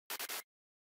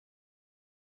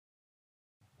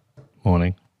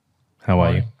Morning. How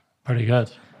are you? Pretty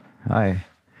good. Hi.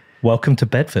 Welcome to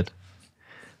Bedford.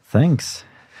 Thanks.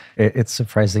 It's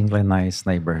surprisingly nice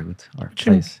neighborhood or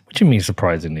place. What do you mean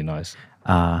surprisingly nice?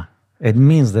 It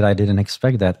means that I didn't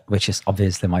expect that, which is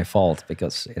obviously my fault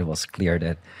because it was clear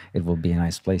that it would be a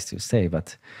nice place to stay.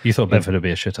 But You thought Bedford would be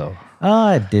a shithole.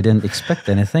 I didn't expect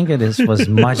anything. Was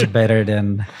much better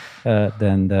than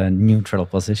the neutral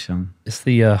position. It's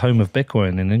the home of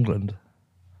Bitcoin in England.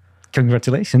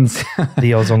 Congratulations.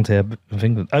 The Ozonte of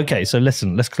England. Okay, so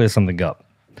listen, let's clear something up.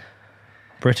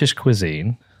 British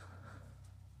cuisine.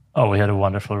 Oh, we had a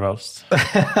wonderful roast.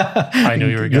 I knew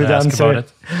you were going Good to ask answer. about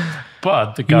it.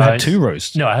 But the You guys... had two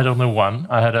roasts. No, I had only one.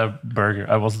 I had a burger.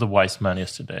 I was the wise man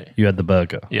yesterday. You had the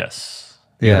burger. Yes.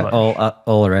 Yeah, Lunch.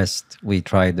 all rest. We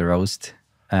tried the roast,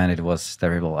 and it was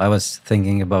terrible. I was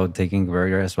thinking about taking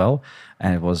burger as well,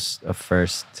 and it was a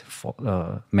first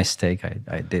mistake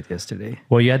I did yesterday.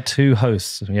 Well, you had two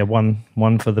hosts. You had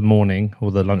one for the morning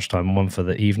or the lunchtime and one for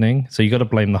the evening. So you got to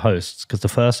blame the hosts because the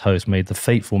first host made the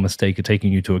fateful mistake of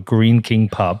taking you to a Green King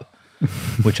pub,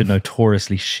 which are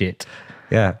notoriously shit.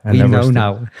 Yeah, And we the know rest of-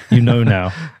 now. You know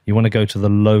now. You want to go to the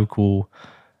local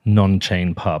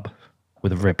non-chain pub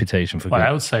with a reputation for Well, I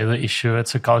good. would say the issue,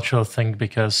 it's a cultural thing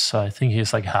because I think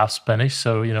he's like half Spanish.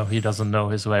 So, he doesn't know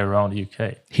his way around the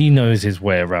UK. He knows his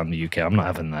way around the UK. I'm not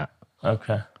having that.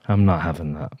 Okay. I'm not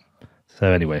having that.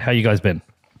 So anyway, how you guys been?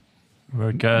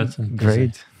 We're good. And busy.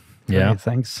 Great. Yeah. Great,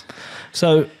 thanks.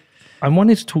 So I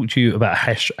wanted to talk to you about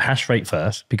hash rate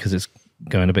first because it's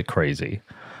going a bit crazy.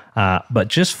 But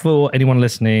just for anyone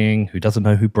listening who doesn't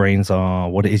know who Braiins are,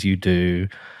 what it is you do,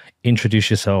 introduce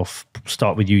yourself.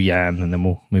 Start with you, Jan, and then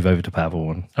we'll move over to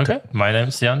Pavel. Okay, my name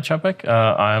is Jan Čapek.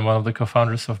 I am one of the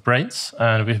co-founders of Braiins,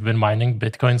 and we've been mining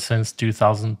Bitcoin since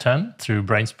 2010 through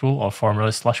Braiins Pool, or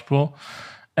formerly Slush Pool.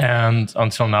 And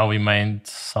until now, we mined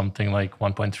something like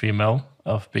 1.3 mil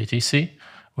of BTC,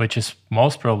 which is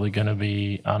most probably going to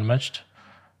be unmatched.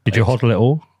 Did you hodl it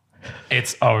all?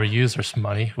 It's our users'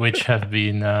 money, which have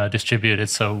been distributed,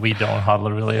 so we don't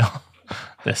hodl really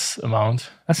this amount.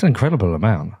 That's an incredible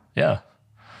amount. Yeah.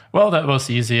 Well, that was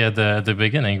easy at the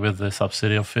beginning with the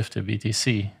subsidy of 50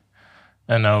 BTC.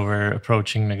 And now we're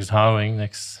approaching next halving,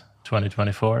 next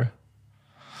 2024.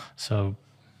 So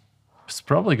it's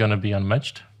probably going to be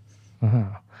unmatched.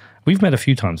 We've met a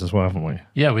few times as well, haven't we?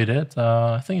 Yeah, we did.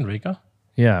 I think in Riga.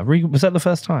 Yeah. Was that the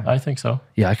first time? I think so.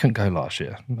 Yeah, I couldn't go last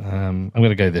year. I'm going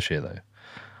to go this year, though.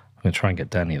 I'm going to try and get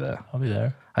Danny there. I'll be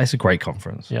there. It's a great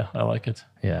conference. Yeah, I like it.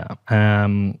 Yeah.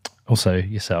 Also,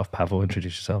 yourself, Pavel,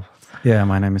 introduce yourself. Yeah,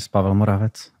 my name is Pavel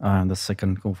Moravec. I'm the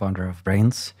second co-founder of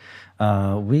Braiins.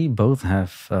 We both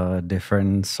have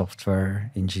different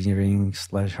software engineering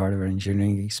 / hardware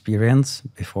engineering experience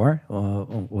before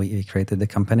we created the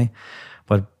company.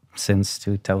 But since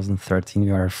 2013,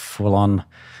 we are full on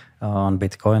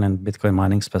Bitcoin and Bitcoin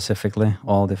mining specifically,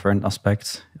 all different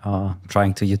aspects,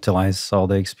 trying to utilize all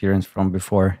the experience from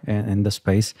before in the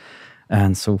space.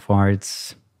 And so far,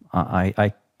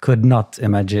 I could not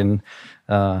imagine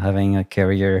having a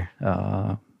career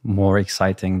more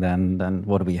exciting than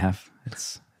what we have.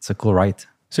 It's a cool ride.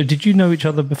 So did you know each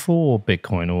other before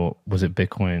Bitcoin, or was it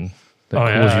Bitcoin that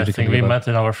caused you to I think come we together? met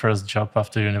in our first job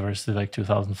after university, like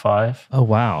 2005. Oh,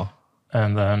 wow.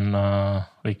 And then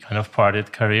we kind of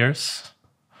parted careers.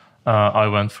 I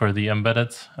went for the embedded,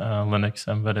 Linux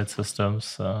embedded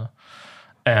systems.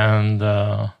 And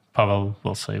Pavel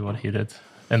will say what he did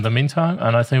in the meantime.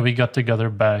 And I think we got together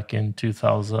back in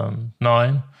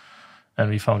 2009. And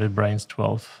we founded Braiins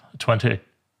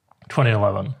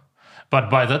 2011. But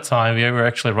by that time, we were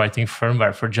actually writing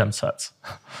firmware for gensets.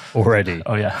 Already.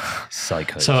 Oh, yeah.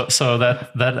 Psychos. So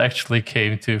that actually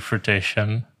came to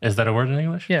fruition. Is that a word in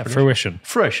English? Yeah, fruition.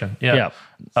 Fruition, yeah.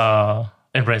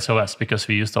 In Braiins OS, because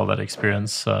we used all that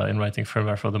experience in writing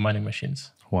firmware for the mining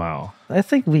machines. Wow. I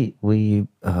think we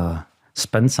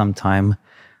spent some time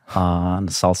on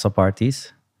salsa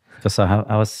parties because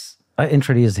I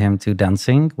introduced him to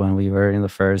dancing when we were in the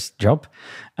first job,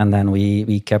 and then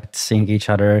we kept seeing each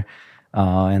other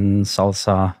in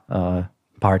salsa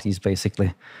parties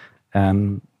basically.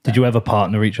 And Did you ever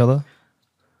partner each other?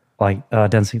 like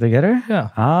dancing together?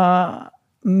 Yeah.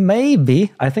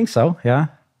 Maybe. I think so. Yeah.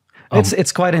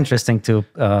 It's quite interesting to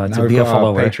Now be we've a got our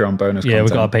follower. Patreon bonus Yeah, content.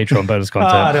 we've got a Patreon bonus I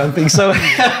content. don't think so.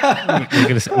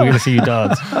 We're gonna see you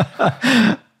dance.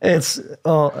 It's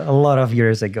a lot of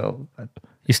years ago. But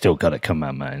You still got it. Come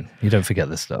on, man. You don't forget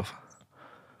this stuff.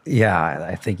 yeah,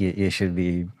 I think you should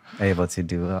be able to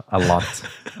do a lot.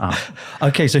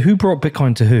 Okay, so who brought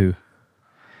Bitcoin to who?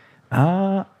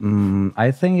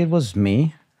 I think it was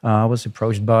me. I was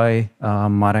approached by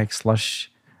Marek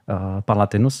slash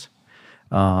Palatinus,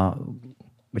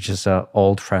 which is an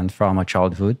old friend from a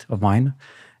childhood of mine.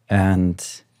 And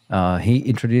he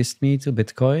introduced me to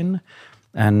Bitcoin.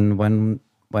 And when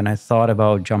I thought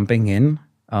about jumping in,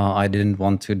 I didn't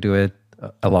want to do it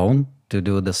alone, to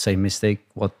do the same mistake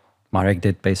what Marek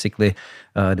did, basically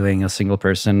doing a single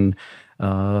person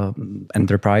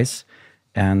enterprise.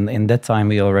 And in that time,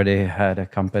 we already had a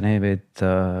company with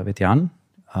Jan,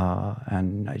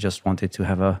 and I just wanted to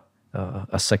have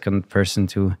a second person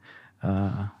to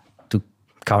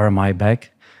cover my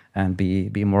back and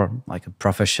be more like a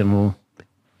professional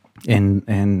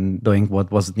in doing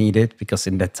what was needed, because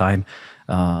in that time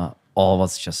all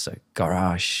was just a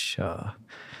garage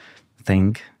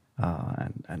thing,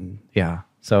 and yeah,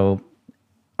 so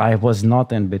I was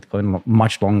not in Bitcoin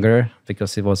much longer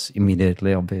because it was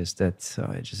immediately obvious that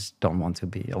I just don't want to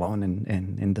be alone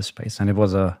in the space, and it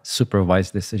was a super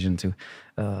wise decision to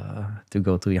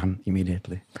go to Jan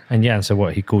immediately. And yeah, so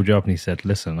what, he called you up and he said,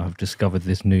 "Listen, I've discovered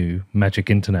this new magic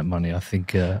internet money. I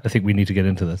think we need to get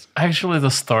into this." Actually,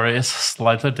 the story is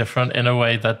slightly different in a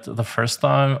way that the first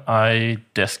time I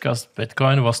discussed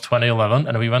Bitcoin was 2011,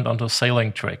 and we went on a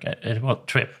sailing trip.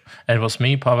 It was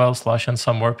me, Pavel, Slash, and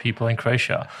some more people in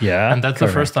Croatia. Yeah, and that's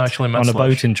correct. The first time I actually met on a Slash.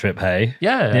 boating trip. Hey,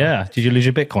 yeah. Did you lose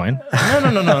your Bitcoin?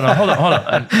 No. Hold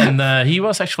on. And he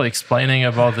was actually explaining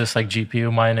about this like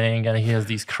GPU mining, and he has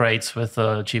these crates with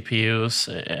GPUs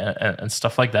and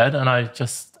stuff like that. And I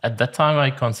just, at that time,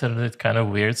 I considered it kind of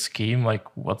weird scheme. Like,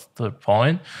 what's the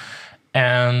point?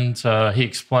 And he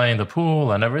explained the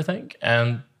pool and everything.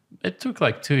 And it took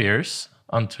like 2 years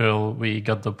until we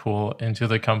got the pool into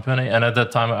the company. And at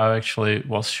that time, I actually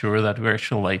was sure that we're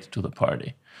actually late to the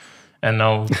party. And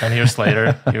now, 10 years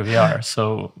later, here we are.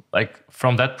 So, like,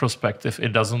 from that perspective,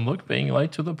 it doesn't look being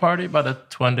late to the party. But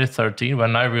at 2013,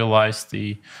 when I realized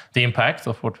the impact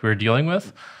of what we're dealing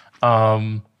with,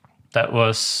 that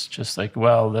was just like,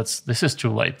 well, this is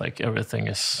too late. Like, everything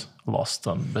is lost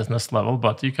on business level,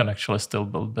 but you can actually still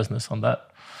build business on that.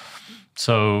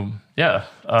 So, yeah.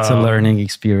 It's a learning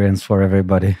experience for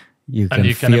everybody. You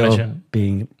can feel imagine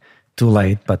being too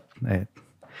late, but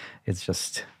it's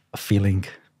just a feeling.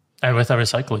 And with every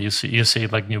cycle, you see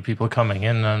like new people coming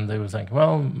in, and they would think,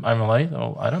 "Well, I'm late.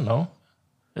 Oh, I don't know.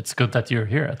 It's good that you're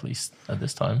here at least at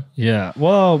this time." Yeah.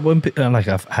 Well, like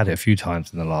I've had it a few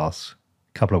times in the last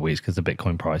couple of weeks because the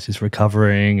Bitcoin price is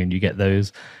recovering, and you get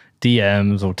those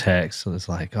DMs or texts. So it's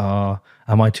like, "Oh,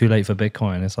 am I too late for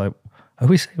Bitcoin?" It's like, I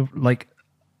always say, like,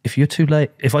 if you're too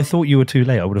late, if I thought you were too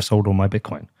late, I would have sold all my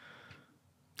Bitcoin.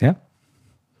 Yeah.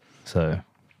 So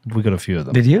we got a few of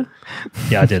them. Did you?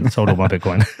 Yeah, I did. Sold all my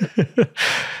Bitcoin.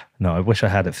 No, I wish I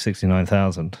had it for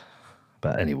 69,000.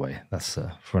 But anyway, that's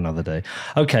for another day.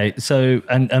 Okay, so,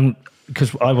 and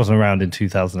because I wasn't around in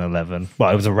 2011. Well,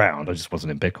 I was around. I just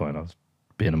wasn't in Bitcoin. I was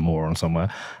being a moron somewhere.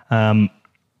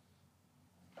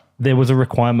 There was a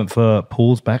requirement for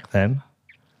pools back then.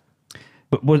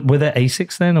 But were there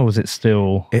ASICs then, or was it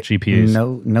still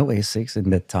GPUs? No ASICs in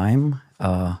that time.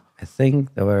 I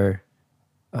think there were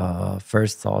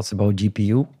first thoughts about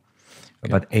GPU, okay.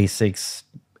 But ASICs,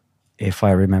 if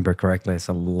I remember correctly, it's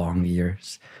a long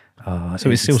years. So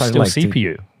it's still like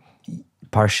CPU?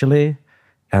 Partially.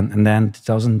 And then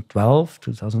 2012,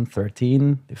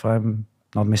 2013, if I'm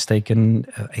not mistaken,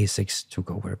 ASICs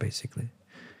took over, basically.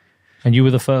 And you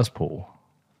were the first pool?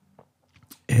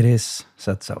 It is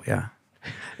said so, yeah.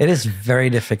 It is very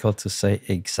difficult to say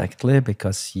exactly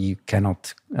because you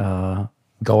cannot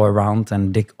go around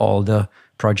and dig all the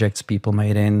projects people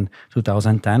made in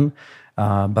 2010.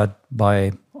 But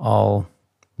by all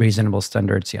reasonable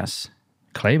standards, yes.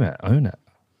 Claim it, own it.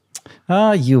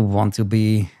 You want to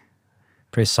be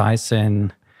precise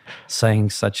in saying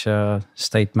such a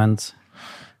statement.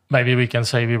 Maybe we can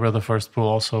say we were the first pool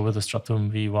also with the Stratum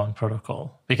V1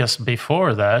 protocol. Because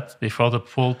before that, before the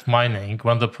pooled mining,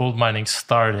 when the pooled mining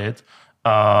started,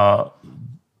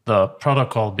 the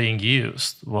protocol being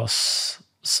used was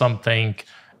something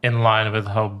in line with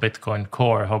how Bitcoin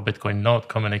Core, how Bitcoin Node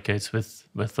communicates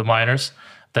with the miners.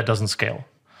 That doesn't scale.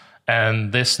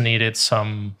 And this needed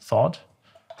some thought.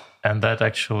 And that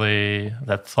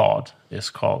thought is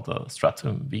called the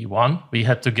Stratum V1. We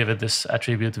had to give it this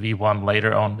attribute V1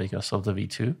 later on because of the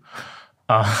V2.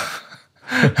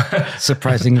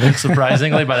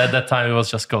 Surprisingly, but at that time it was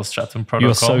just called Stratum protocol. You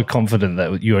were so confident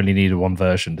that you only needed one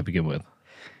version to begin with.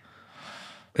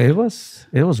 It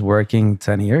was working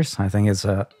 10 years. I think it's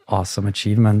an awesome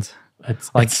achievement. It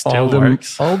still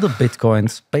works. All the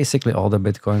Bitcoins, basically all the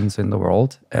Bitcoins in the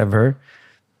world ever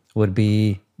would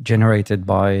be generated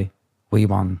by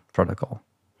V1 protocol.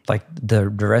 Like the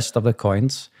rest of the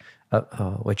coins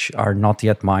which are not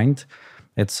yet mined,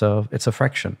 it's a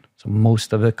fraction. So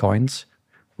most of the coins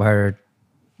were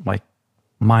like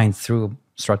mined through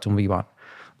Stratum V1.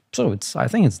 So I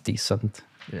think it's decent.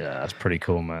 Yeah, that's pretty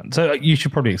cool, man. So you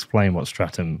should probably explain what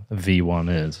Stratum V1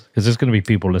 is, because there's going to be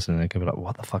people listening that can be like,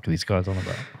 what the fuck are these guys on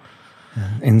about?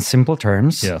 In simple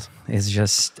terms, Yes. it's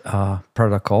just a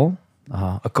protocol,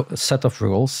 a set of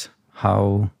rules,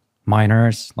 how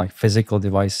miners, like physical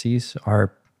devices,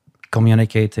 are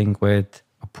communicating with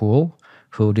a pool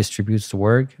who distributes the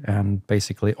work and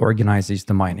basically organizes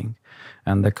the mining.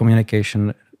 And the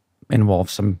communication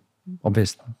involves some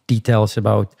obvious details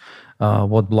about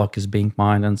what block is being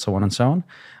mined and so on and so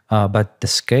on. But the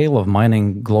scale of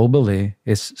mining globally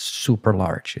is super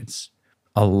large. It's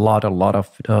a lot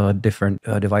of different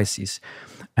devices.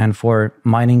 And for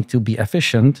mining to be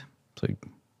efficient, so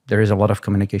there is a lot of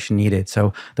communication needed.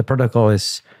 So the protocol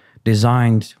is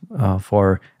designed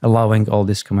for allowing all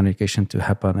this communication to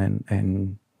happen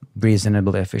in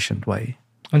reasonably efficient way.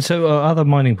 And so are other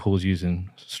mining pools using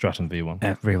Stratum V1?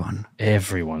 Everyone.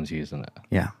 Everyone's using it.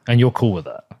 Yeah. And you're cool with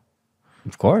that?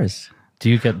 Of course. Do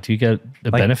you get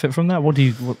a benefit from that?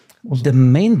 The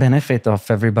main benefit of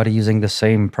everybody using the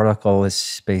same protocol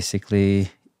is basically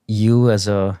you as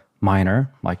a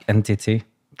miner, like entity,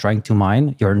 trying to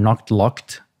mine, you're not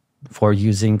locked for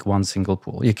using one single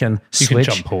pool. You can switch.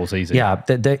 Jump pools easy. Yeah,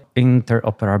 the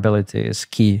interoperability is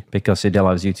key because it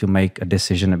allows you to make a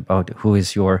decision about who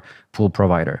is your pool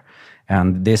provider.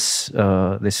 And this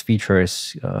feature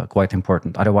is quite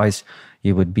important. Otherwise,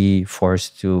 you would be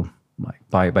forced to,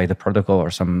 like, by the protocol,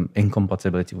 or some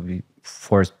incompatibility would be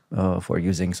forced for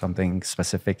using something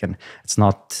specific, and it's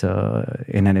not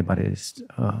in anybody's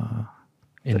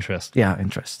interest.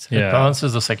 Interest. It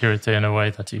balances the security in a way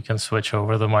that you can switch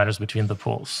over the miners between the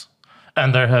pools.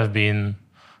 And there have been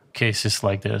cases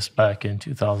like this back in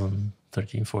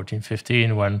 2013, 14,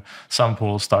 15, when some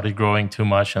pools started growing too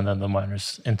much and then the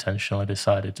miners intentionally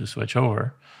decided to switch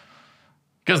over.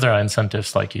 Because there are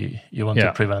incentives, like you want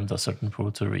to prevent a certain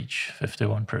pool to reach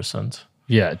 51%.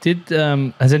 Yeah.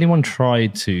 Has anyone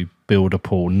tried to build a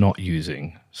pool not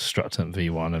using Stratum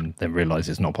V1 and then realize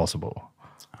it's not possible?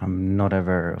 I'm not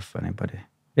aware of anybody.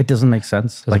 It doesn't make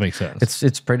sense. Doesn't make sense.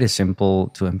 It's pretty simple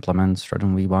to implement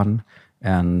Stratum V1,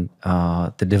 and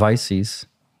the devices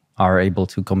are able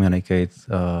to communicate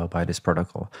by this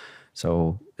protocol.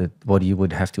 So what you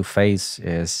would have to face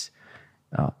is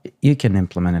you can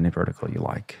implement any protocol you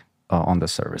like on the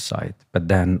server side, but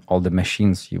then all the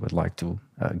machines you would like to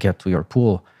get to your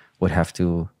pool would have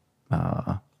to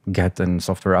get a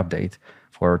software update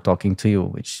for talking to you,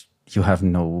 which you have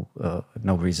no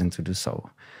reason to do so.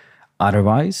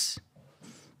 Otherwise,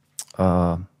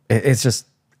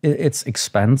 it's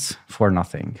expense for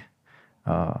nothing.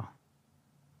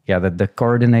 The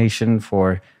coordination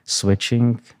for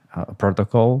switching a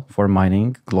protocol for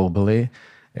mining globally,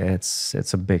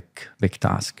 it's a big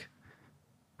task,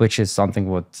 which is something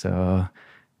what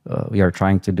we are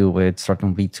trying to do with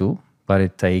Stratum V2, but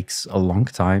it takes a long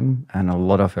time and a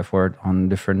lot of effort on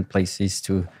different places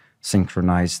to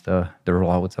synchronize the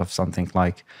rollout of something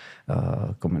like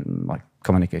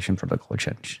communication protocol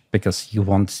change, because you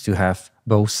want to have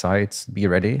both sides be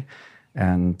ready,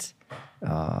 and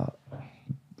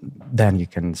then you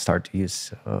can start to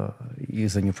use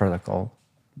a new protocol.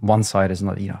 One side is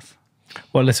not enough.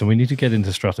 Well, listen, we need to get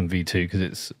into Stratum V2 because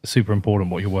it's super important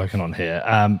what you're working on here.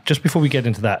 Just before we get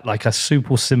into that, like a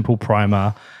super simple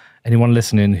primer, anyone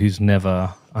listening who's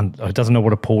never doesn't know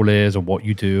what a pool is or what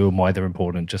you do and why they're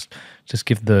important, just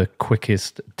give the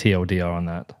quickest TLDR on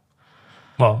that.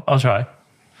 Well, I'll try.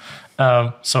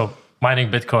 So mining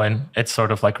Bitcoin, it's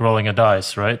sort of like rolling a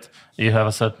dice, right? You have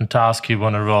a certain task, you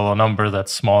want to roll a number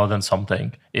that's smaller than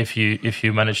something. If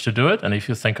you manage to do it, and if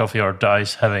you think of your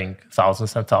dice having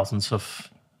thousands and thousands of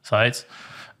sides,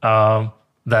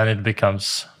 then it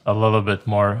becomes a little bit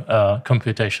more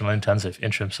computational intensive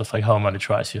in terms of like how many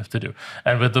tries you have to do.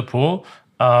 And with the pool,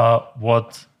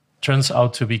 what turns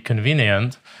out to be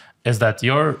convenient is that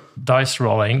your dice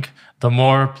rolling, the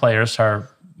more players are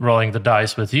rolling the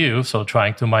dice with you, so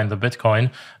trying to mine the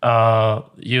Bitcoin,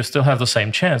 you still have the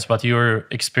same chance, but you're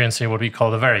experiencing what we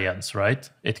call the variance, right?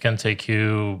 It can take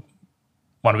you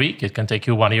 1 week, it can take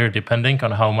you 1 year, depending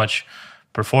on how much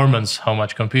performance, how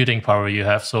much computing power you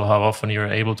have, so how often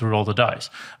you're able to roll the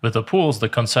dice. With the pools, the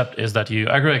concept is that you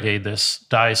aggregate this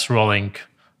dice rolling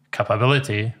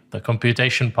capability, the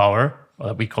computation power,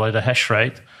 we call it a hash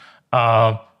rate,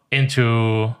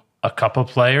 into a couple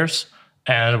players.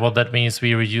 And what that means,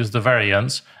 we reduce the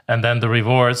variance, and then the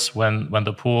rewards when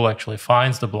the pool actually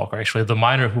finds the block, or actually the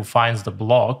miner who finds the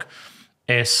block,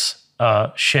 is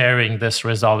sharing this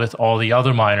result with all the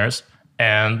other miners,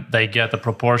 and they get a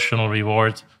proportional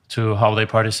reward to how they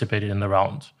participated in the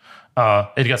round.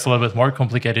 It gets a little bit more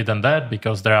complicated than that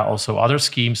because there are also other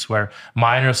schemes where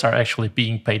miners are actually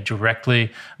being paid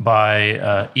directly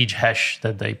by each hash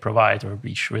that they provide or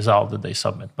each result that they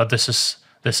submit. But this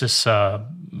is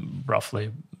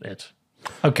roughly it.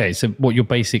 Okay, so what you're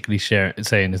basically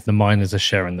saying is the miners are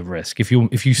sharing the risk. If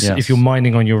you're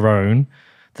mining on your own,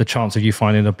 the chance of you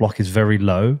finding a block is very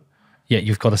low. Yet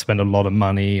you've got to spend a lot of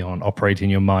money on operating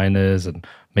your miners and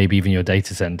maybe even your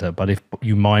data center. But if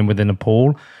you mine within a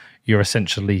pool, you're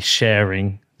essentially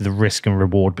sharing the risk and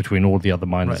reward between all the other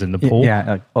miners in the pool.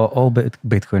 Yeah, all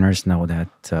Bitcoiners know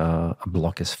that a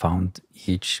block is found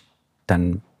each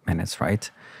 10 minutes, right?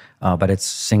 But it's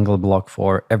single block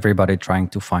for everybody trying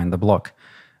to find the block.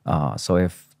 So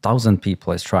if 1,000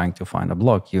 people is trying to find a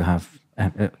block, you have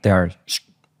they are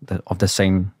of the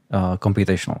same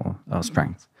computational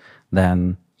strength.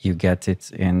 Then you get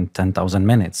it in 10,000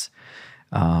 minutes.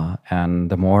 And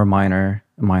the more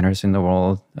miners in the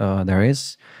world there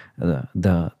is,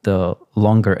 the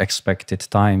longer expected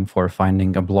time for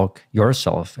finding a block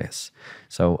yourself is.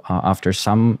 So after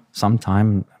some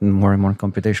time, more and more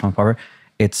computational power,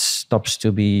 it stops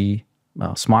to be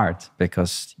smart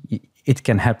because it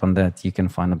can happen that you can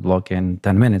find a block in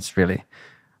 10 minutes, really,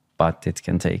 but it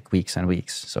can take weeks and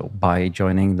weeks. So by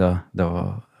joining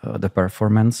the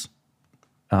performance,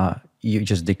 you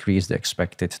just decrease the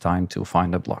expected time to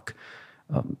find a block,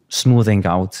 smoothing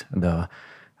out the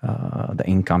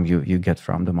income you get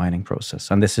from the mining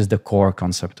process. And this is the core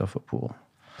concept of a pool.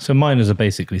 So miners are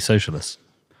basically socialists.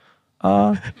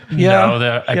 No,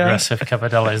 they're aggressive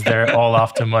capitalists. They're all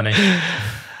after money.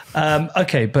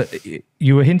 Okay, but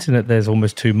you were hinting that there's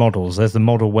almost two models. There's the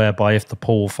model whereby if the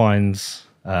pool finds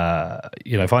a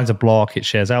block, it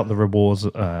shares out the rewards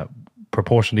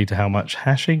proportionally to how much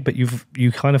hashing. But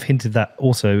you kind of hinted that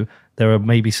also there are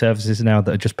maybe services now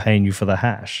that are just paying you for the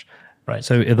hash. Right.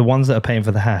 So are the ones that are paying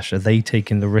for the hash, are they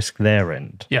taking the risk their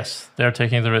end? Yes, they're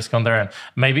taking the risk on their end.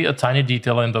 Maybe a tiny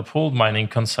detail in the pooled mining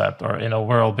concept or in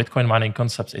overall Bitcoin mining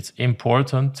concepts, it's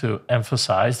important to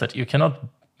emphasize that you cannot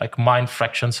mine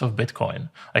fractions of Bitcoin.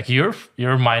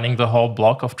 You're mining the whole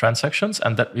block of transactions,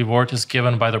 and that reward is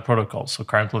given by the protocol. So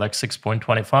currently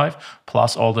 6.25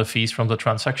 plus all the fees from the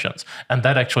transactions. And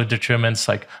that actually determines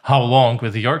how long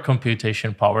with your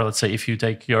computation power, let's say if you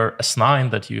take your S9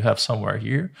 that you have somewhere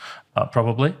here,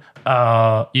 probably,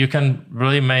 you can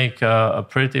really make a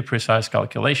pretty precise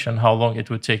calculation how long it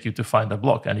would take you to find a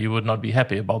block, and you would not be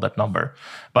happy about that number.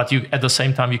 But at the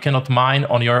same time, you cannot mine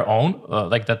on your own,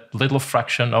 that little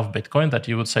fraction of Bitcoin that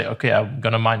you would say, okay, I'm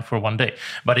going to mine for 1 day.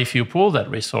 But if you pool that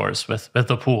resource with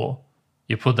the pool,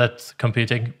 you put that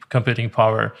computing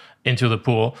power into the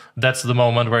pool, that's the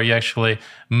moment where you actually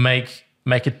make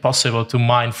it possible to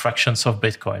mine fractions of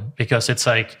Bitcoin, because it's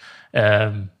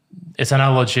it's an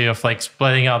analogy of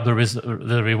splitting up the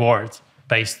reward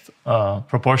based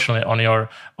proportionally on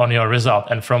your result.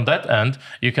 And from that end,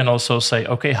 you can also say,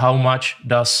 okay, how much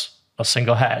does a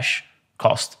single hash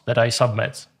cost that I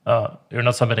submit? You're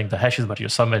not submitting the hashes, but you're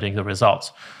submitting the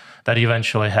results that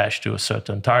eventually hash to a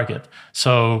certain target.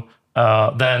 So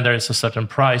then there is a certain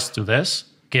price to this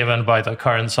given by the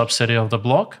current subsidy of the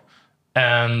block.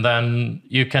 And then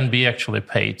you can be actually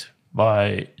paid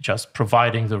by just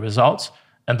providing the results.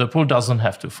 And the pool doesn't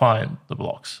have to find the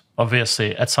blocks.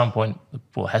 Obviously, at some point, the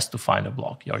pool has to find a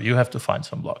block, or you have to find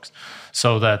some blocks,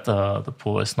 so that the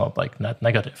pool is not net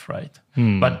negative, right?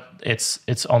 But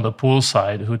it's on the pool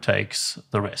side who takes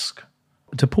the risk.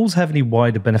 Do pools have any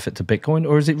wider benefit to Bitcoin,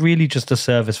 or is it really just a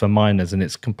service for miners and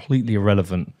it's completely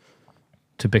irrelevant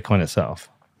to Bitcoin itself?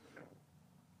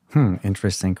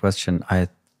 Interesting question. I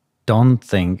don't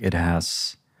think it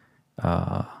has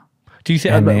do you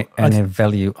think any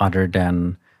value other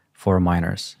than for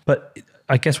miners. But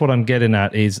I guess what I'm getting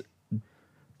at is,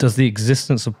 does the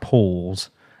existence of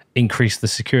pools increase the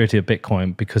security of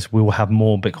Bitcoin because we will have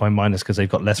more Bitcoin miners because they've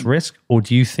got less risk? Or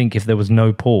do you think if there was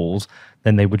no pools,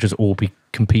 then they would just all be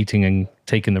competing and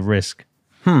taking the risk?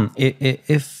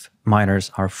 If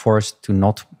miners are forced to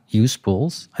not use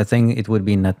pools, I think it would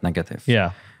be net negative.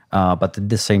 Yeah. But at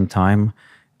the same time,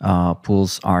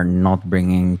 pools are not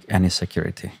bringing any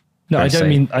security. No, I don't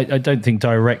mean, I don't think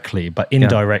directly, but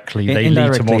indirectly, they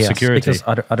lead to more security. Because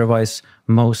otherwise,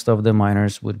 most of the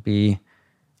miners would be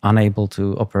unable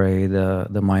to operate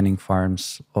the mining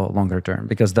farms longer term,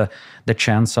 because the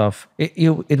chance of,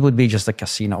 it would be just a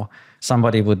casino.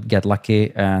 Somebody would get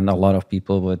lucky and a lot of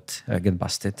people would get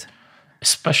busted.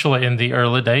 especially in the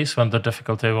early days when the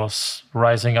difficulty was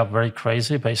rising up very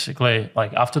crazy. Basically,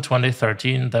 like after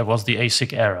 2013, there was the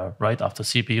ASIC era, right? After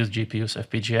CPUs, GPUs,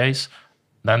 FPGAs,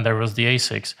 then there was the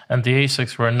ASICs. And the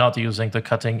ASICs were not using the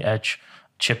cutting edge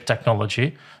chip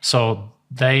technology. So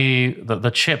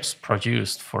the chips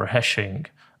produced for hashing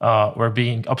were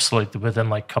being obsolete within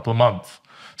like a couple of months.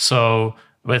 So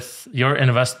with your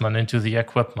investment into the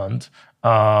equipment,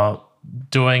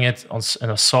 doing it in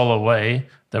a solo way,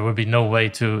 there would be no way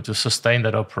to sustain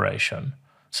that operation.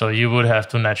 So you would have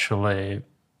to naturally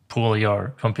pool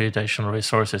your computational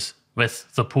resources with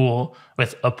a pool.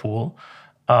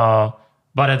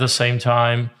 But at the same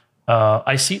time,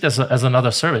 I see it as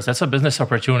another service. That's a business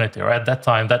opportunity, or at that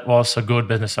time, that was a good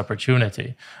business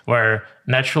opportunity, where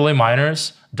naturally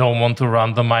miners don't want to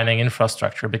run the mining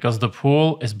infrastructure because the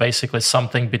pool is basically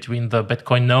something between the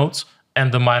Bitcoin nodes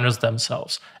and the miners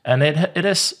themselves. And it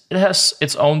has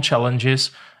its own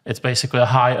challenges. It's basically a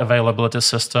high availability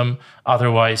system.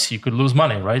 Otherwise, you could lose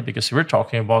money, right? Because we're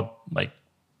talking about like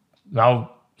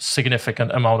now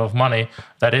significant amount of money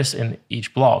that is in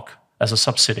each block as a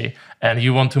subsidy, and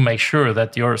you want to make sure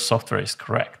that your software is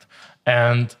correct.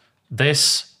 And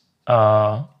this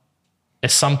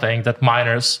is something that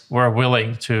miners were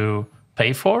willing to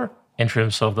pay for in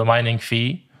terms of the mining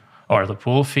fee or the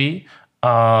pool fee,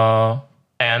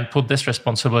 and put this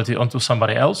responsibility onto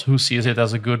somebody else who sees it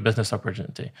as a good business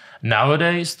opportunity.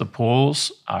 Nowadays, the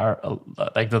pools are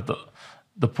like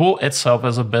the pool itself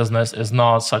as a business is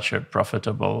not such a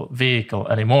profitable vehicle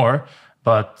anymore,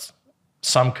 but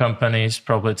some companies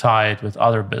probably tie it with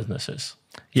other businesses,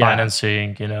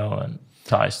 financing, and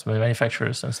ties to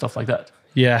manufacturers and stuff like that.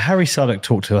 Yeah, Harry Suddock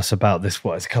talked to us about this,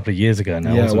 it's a couple of years ago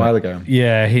now. Yeah, a while ago.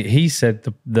 Yeah, he said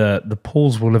the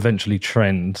pools will eventually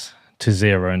trend to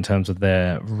zero in terms of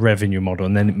their revenue model,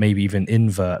 and then maybe even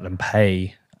invert and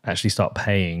actually start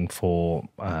paying for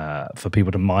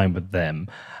people to mine with them.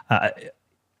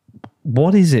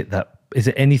 What is it is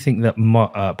it anything that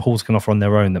pools can offer on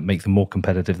their own that make them more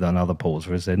competitive than other pools,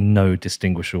 or is there no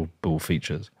distinguishable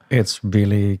features? It's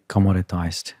really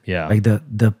commoditized. Yeah. Like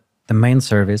the main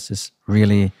service is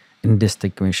really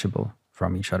indistinguishable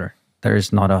from each other. There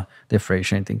is not a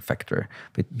differentiating factor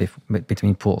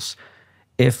between pools.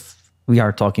 If we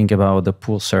are talking about the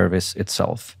pool service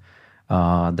itself,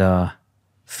 the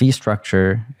fee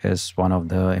structure is one of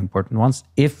the important ones.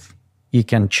 If you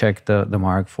can check the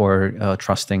mark for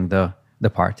trusting the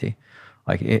party.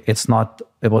 Like it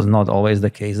was not always the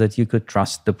case that you could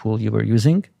trust the pool you were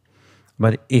using,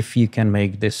 but if you can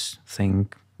make this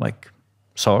thing like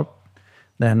so,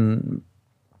 then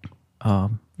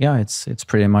it's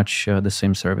pretty much the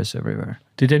same service everywhere.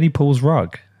 Did any pools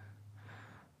rug?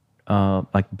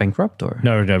 Like bankrupt or?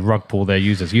 No, rug pool their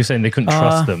users. You're saying they couldn't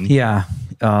trust them? Yeah.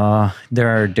 There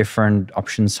are different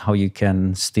options how you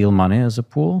can steal money as a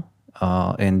pool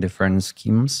in different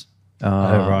schemes.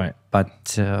 Right.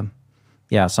 But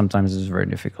sometimes it's very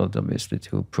difficult, obviously,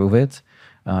 to prove it.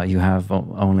 You have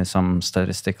only some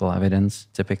statistical evidence,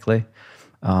 typically.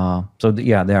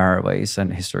 There are ways,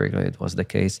 and historically it was the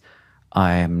case.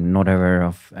 I am not aware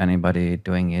of anybody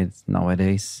doing it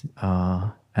nowadays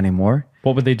anymore.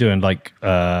 What were they doing? Like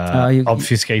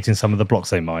obfuscating some of the blocks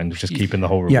they mined, just keeping the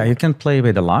whole reward? Yeah, you can play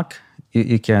with the luck.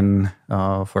 You can,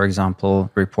 for example,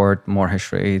 report more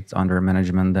hash rate under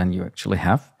management than you actually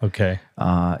have. Okay.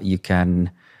 You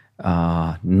can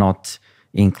not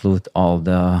include all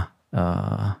the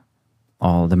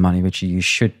money which you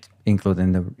should include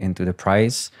into the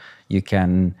price. You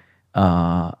can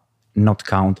not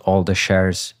count all the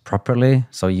shares properly.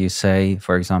 So you say,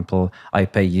 for example, I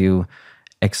pay you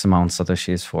X amount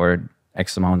satoshis for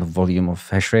X amount of volume of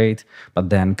hash rate, but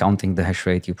then counting the hash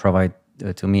rate you provide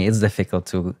to me, it's difficult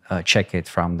to check it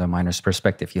from the miner's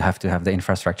perspective. You have to have the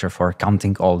infrastructure for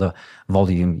counting all the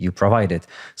volume you provided.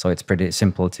 So it's pretty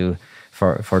simple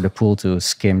for the pool to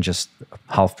skim just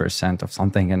 0.5% of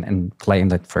something and claim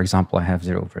that, for example, I have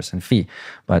 0% fee.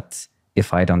 But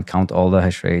if I don't count all the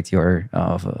hash rate you're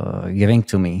giving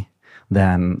to me,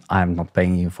 then I'm not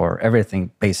paying you for everything,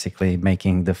 basically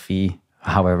making the fee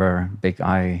however big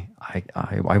I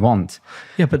want.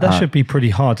 Yeah, but that should be pretty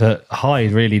hard to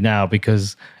hide really now,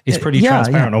 because it's pretty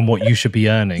transparent on what you should be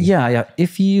earning. Yeah.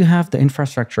 If you have the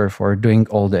infrastructure for doing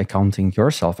all the accounting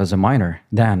yourself as a miner,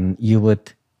 then you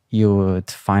would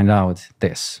find out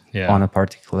this on a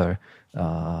particular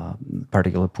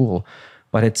pool.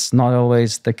 But it's not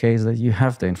always the case that you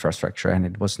have the infrastructure, and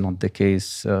it was not the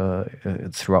case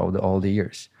throughout all the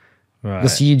years. Right.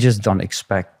 Because you just don't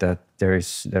expect that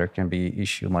there can be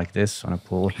issue like this on a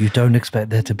pool. You don't expect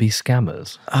there to be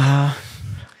scammers?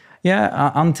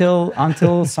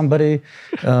 Until somebody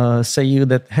say you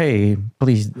that, hey,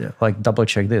 please like double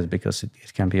check this because it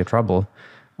can be a trouble.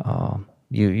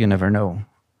 You never know.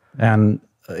 And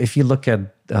if you look at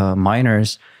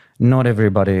miners, not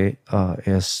everybody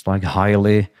is like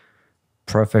highly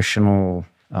professional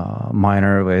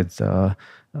miner with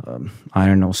I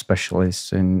don't know,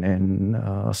 specialists in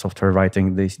software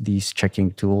writing these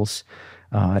checking tools.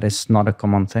 It is not a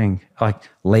common thing. Like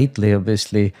lately,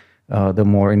 obviously, the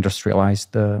more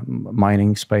industrialized the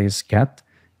mining space get,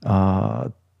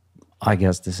 I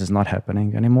guess this is not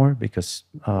happening anymore because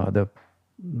the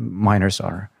miners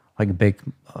are like big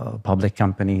public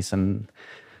companies, and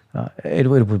it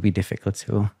would be difficult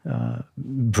to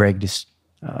break this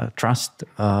trust.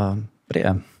 But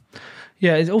yeah.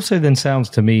 Yeah, it also then sounds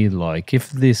to me like if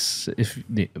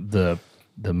the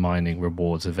mining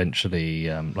rewards eventually,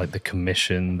 like the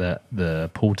commission that the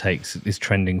pool takes is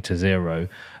trending to zero,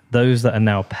 those that are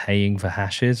now paying for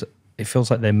hashes, it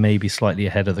feels like they're maybe slightly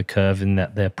ahead of the curve in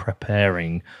that they're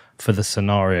preparing for the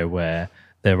scenario where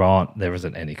there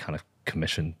isn't any kind of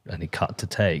commission, any cut to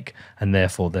take, and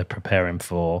therefore they're preparing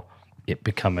for it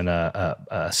becoming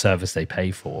a service they pay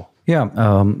for. Yeah,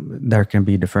 there can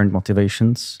be different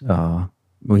motivations.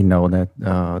 We know that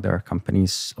there are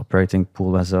companies operating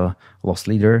pool as a loss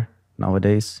leader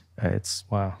nowadays. It's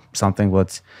something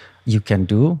what you can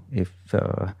do if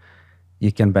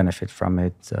you can benefit from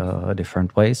it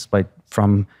different ways. But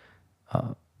from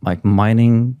like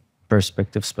mining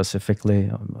perspective specifically,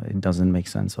 it doesn't make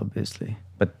sense, obviously.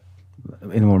 But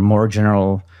in a more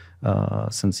general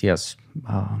sense, yes,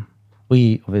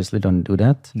 we obviously don't do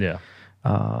that. Yeah.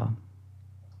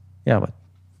 But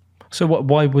so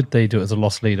why would they do it as a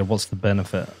loss leader? What's the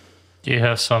benefit? Do you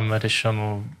have some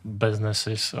additional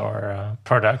businesses or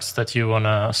products that you want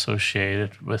to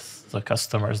associate with the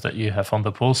customers that you have on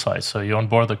the pool side? So you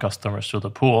onboard the customers to the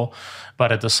pool,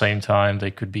 but at the same time,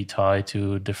 they could be tied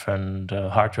to different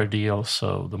hardware deals.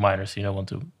 So the miners, want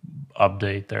to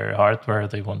update their hardware.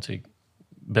 They want to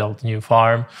build new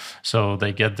farm. So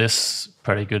they get this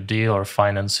pretty good deal or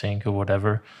financing or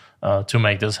whatever to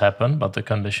make this happen. But the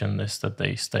condition is that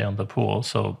they stay on the pool.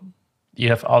 So you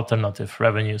have alternative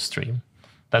revenue stream.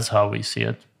 That's how we see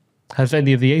it. Has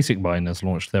any of the ASIC miners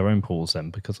launched their own pools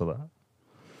then because of that?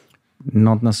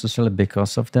 Not necessarily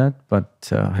because of that, but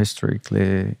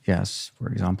historically, yes. For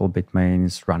example, Bitmain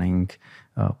is running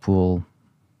pool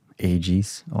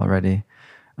AGs already.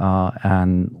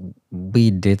 And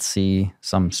we did see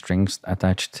some strings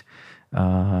attached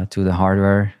to the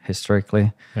hardware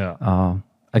historically. Yeah.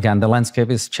 Again, the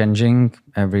landscape is changing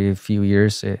every few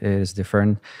years. It is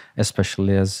different,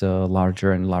 especially as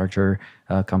larger and larger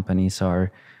companies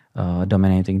are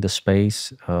dominating the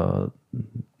space.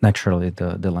 Naturally,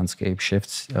 the landscape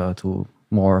shifts to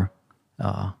more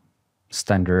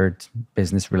standard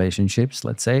business relationships,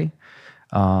 let's say.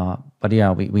 But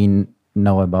yeah, we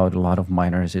know about a lot of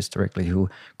miners historically who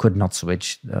could not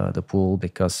switch the pool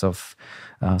because of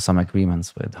some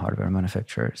agreements with hardware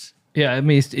manufacturers. Yeah, I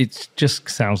mean, it just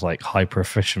sounds like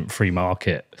hyper-efficient free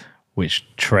market, which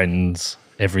trends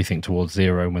everything towards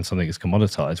zero when something is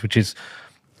commoditized, which is,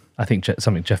 I think,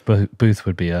 something Jeff Booth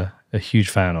would be a huge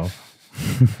fan of.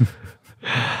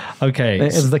 Okay.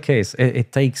 It's the case.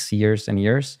 It takes years and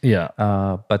years. Yeah.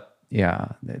 But yeah,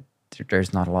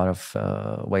 there's not a lot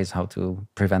of ways how to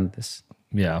prevent this.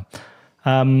 Yeah.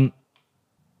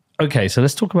 Okay, so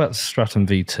let's talk about Stratum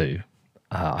V2.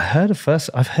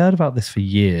 I've heard about this for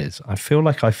years. I feel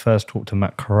like I first talked to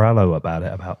Matt Corallo about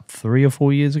it about 3 or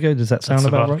 4 years ago. Does that sound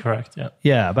about right? Correct, yeah.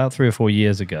 Yeah, about 3 or 4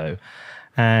 years ago.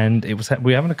 And we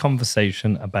were having a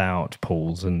conversation about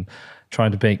pools and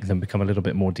trying to make them become a little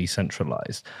bit more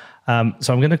decentralized.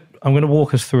 So I'm gonna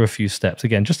walk us through a few steps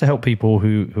again, just to help people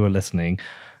who are listening.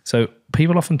 So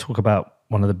people often talk about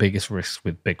one of the biggest risks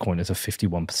with Bitcoin is a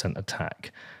 51%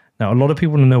 attack. Now, a lot of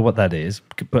people don't know what that is,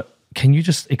 but can you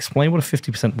just explain what a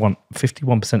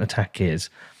 51% attack is?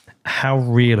 How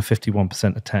real a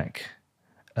 51% attack?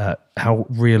 How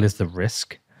real is the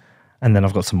risk? And then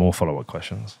I've got some more follow-up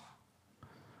questions.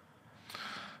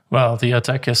 Well, the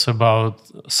attack is about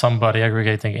somebody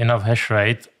aggregating enough hash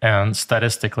rate, and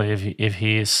statistically, if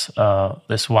he is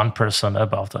this one person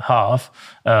above the half,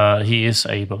 he is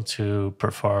able to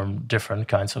perform different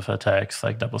kinds of attacks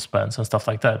like double spends and stuff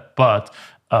like that. But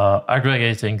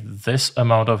aggregating this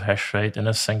amount of hash rate in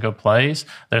a single place,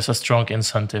 there's a strong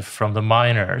incentive from the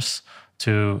miners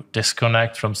to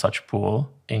disconnect from such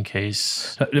pool in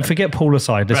case. Forget pool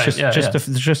aside. It's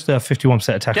just a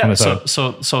 51% attack on its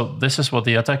own. So this is what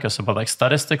the attack is about. Like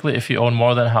statistically, if you own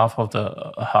more than half of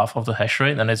the hash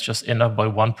rate, and it's just enough by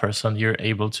one person, you're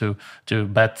able to do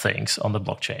bad things on the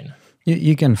blockchain.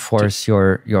 You can force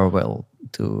your will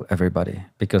to everybody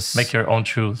because Make your own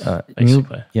truth,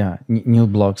 basically. New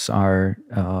blocks are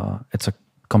it's a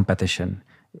competition.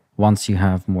 Once you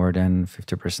have more than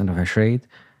 50% of hash rate,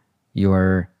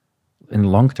 you're in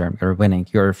long term, you're winning.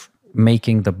 You're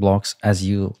making the blocks as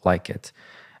you like it.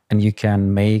 And you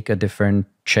can make a different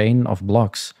chain of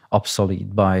blocks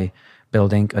obsolete by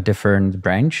building a different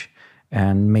branch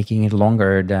and making it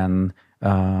longer than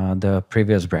the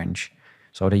previous branch,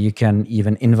 so that you can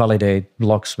even invalidate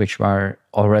blocks which were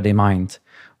already mined.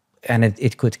 And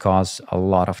it could cause a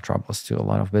lot of troubles to a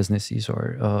lot of businesses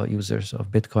or users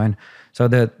of Bitcoin. So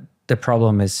the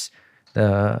problem is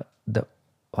the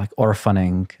like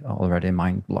orphaning already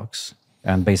mined blocks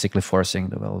and basically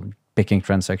forcing picking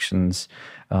transactions,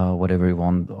 whatever you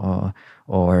want,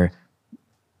 or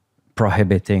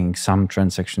prohibiting some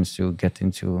transactions to get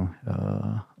into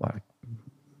like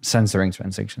censoring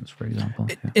transactions, for example.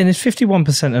 And is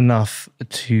 51% enough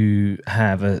to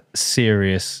have to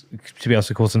be able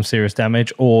to cause some serious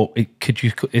damage? Or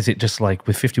is it just like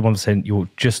with 51%, you're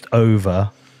just over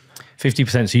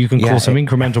 50%, so you can cause some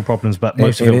incremental problems, but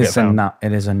most of it will get found?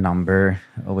 It is a number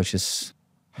which is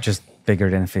just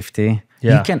bigger than 50.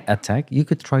 Yeah. You can attack. You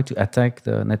could try to attack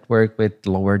the network with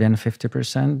lower than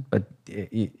 50%, but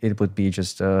it would be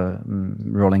just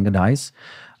rolling the dice.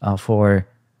 For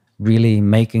really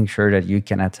making sure that you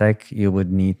can attack, you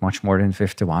would need much more than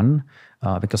 51,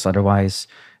 because otherwise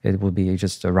it would be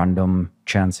just a random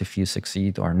chance if you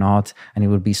succeed or not. And it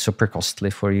would be super costly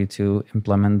for you to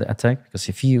implement the attack, because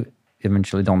if you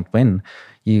eventually don't win,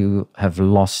 you have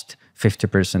lost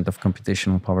 50% of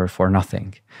computational power for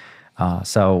nothing.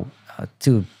 So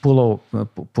to pull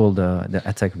the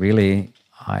attack, really,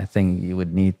 I think you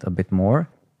would need a bit more.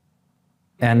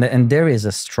 And there is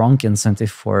a strong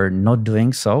incentive for not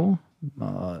doing so,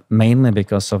 mainly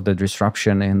because of the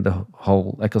disruption in the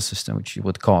whole ecosystem, which you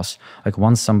would cause. Like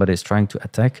once somebody is trying to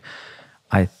attack,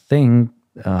 I think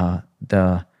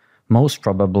the most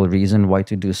probable reason why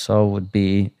to do so would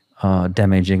be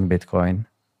damaging Bitcoin,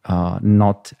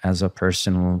 not as a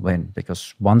personal win.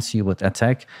 Because once you would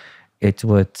attack, it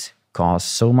would cause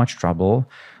so much trouble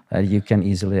that you can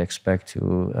easily expect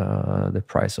the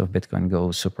price of Bitcoin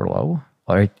go super low,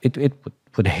 or it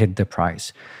would hit the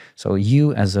price. So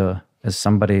you as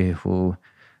somebody who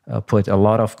put a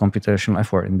lot of computational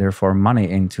effort and therefore money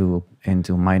into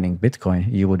mining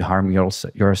Bitcoin, you would harm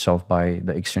yourself by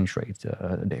the exchange rate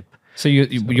dip. So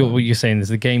what you're saying is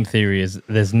the game theory is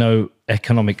there's no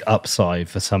economic upside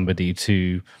for somebody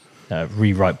to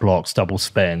rewrite blocks, double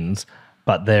spends,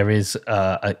 but there is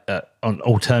an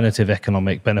alternative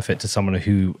economic benefit to someone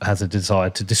who has a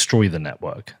desire to destroy the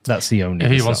network. That's the only.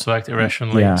 If he wants to act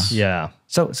irrationally. Yeah.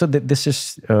 So this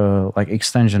is like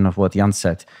extension of what Jan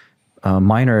said.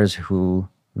 Miners who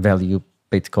value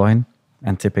Bitcoin,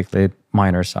 and typically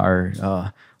miners are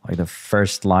like the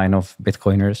first line of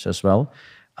Bitcoiners as well.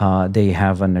 They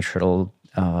have a natural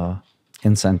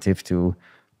incentive to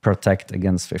protect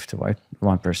against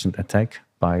 51% attack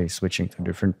by switching to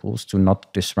different pools to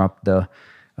not disrupt the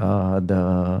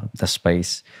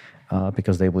space,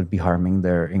 because they would be harming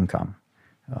their income,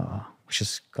 which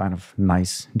is kind of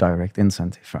nice direct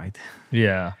incentive, right?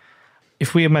 Yeah.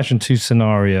 If we imagine two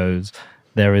scenarios,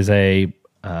 there is a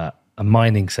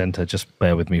mining center, just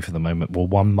bear with me for the moment, well,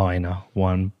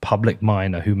 one public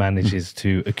miner who manages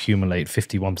to accumulate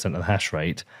 51% of the hash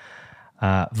rate,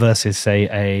 versus, say,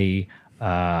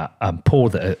 a pool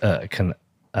that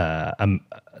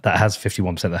that has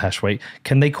 51% of the hash rate.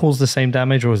 Can they cause the same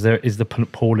damage, or is the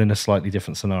pool in a slightly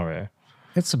different scenario?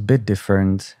 It's a bit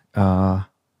different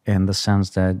in the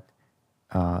sense that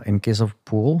in case of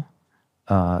pool,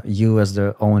 you as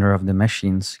the owner of the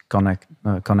machines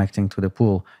connecting to the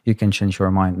pool, you can change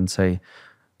your mind and say,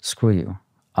 screw you,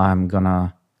 I'm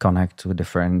gonna connect to a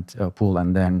different pool,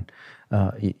 and then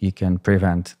you can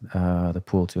prevent the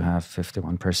pool to have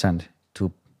 51%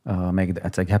 to make the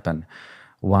attack happen.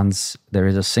 Once there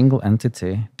is a single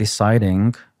entity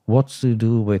deciding what to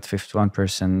do with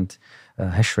 51%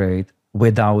 hash rate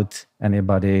without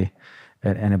anybody's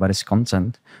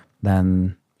consent,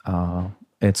 then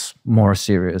it's more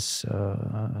serious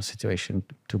situation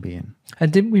to be in.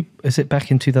 And is it back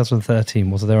in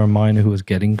 2013, was there a miner who was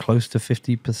getting close to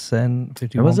 50%,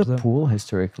 51%? There was a pool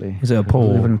historically. Was it a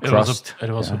pool?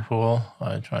 It was a pool.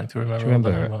 I'm trying to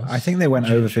remember. What it was. I think they went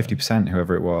over 50%,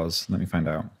 whoever it was. Let me find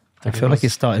out. I feel like it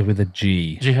started with a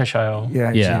G. G-Hash.io.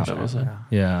 Yeah. That was it.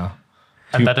 Yeah.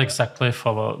 And that exactly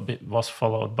was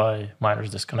followed by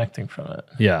miners disconnecting from it.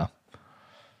 Yeah.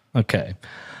 Okay.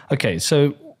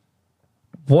 So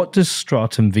what does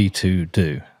Stratum V2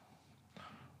 do?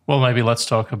 Well, maybe let's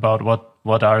talk about what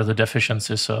what are the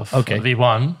deficiencies of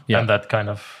V1, and that kind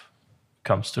of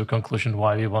comes to a conclusion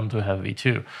why we want to have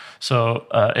V2. So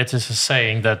it is a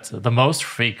saying that the most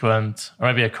frequent, or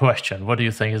maybe a question, what do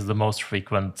you think is the most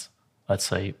frequent, let's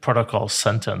say, protocol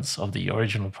sentence of the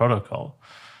original protocol?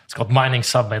 It's called mining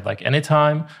submit. Like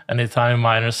anytime a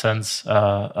miner sends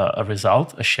a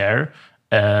result, a share,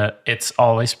 it's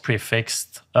always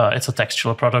prefixed. It's a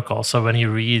textual protocol. So when you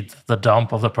read the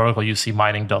dump of the protocol, you see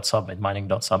mining.submit,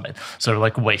 mining.submit. So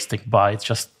like wasting bytes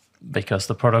just because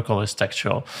the protocol is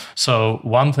textual. So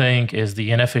one thing is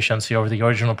the inefficiency of the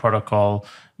original protocol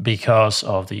because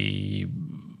of the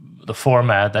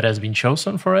format that has been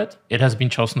chosen for it. It has been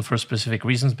chosen for specific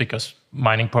reasons because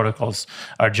mining protocols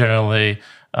are generally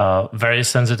very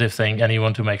sensitive thing, and you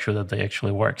want to make sure that they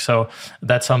actually work. So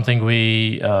that's something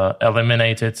we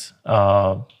eliminated,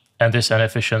 and this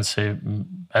inefficiency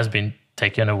has been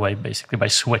taken away basically by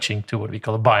switching to what we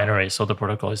call a binary. So the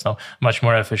protocol is now much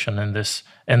more efficient in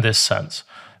this sense.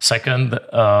 Second,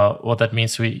 what that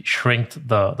means, we shrinked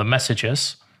the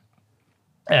messages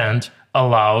and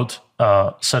allowed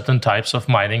certain types of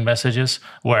mining messages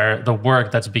where the work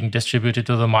that's being distributed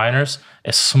to the miners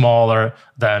is smaller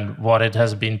than what it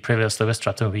has been previously with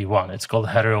Stratum V1. It's called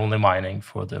header-only mining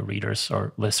for the readers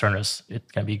or listeners.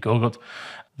 It can be Googled.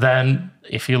 Then,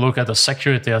 if you look at the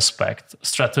security aspect,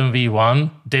 Stratum V1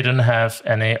 didn't have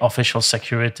any official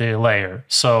security layer.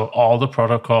 So all the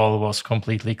protocol was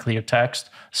completely clear text.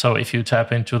 So if you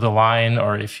tap into the line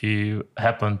or if you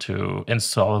happen to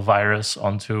install a virus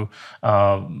onto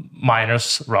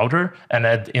miner's router,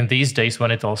 and in these days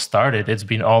when it all started, it's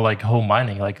been all like home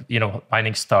mining. Like,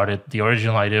 mining started, the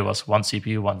original idea was one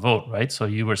CPU, one vote, right? So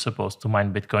you were supposed to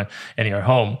mine Bitcoin in your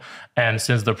home. And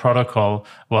since the protocol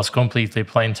was completely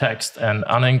plain text and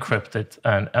unencrypted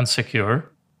and unsecure,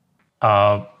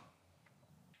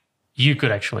 you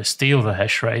could actually steal the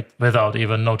hash rate without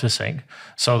even noticing.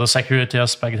 So the security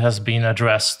aspect has been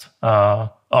addressed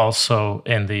also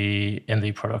in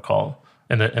the protocol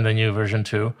in the new version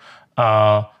 2.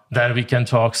 Then we can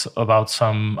talk about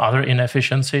some other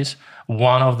inefficiencies.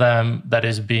 One of them that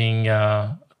is being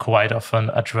quite often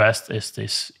addressed is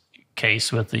this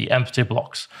case with the empty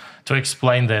blocks. To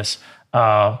explain this,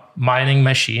 mining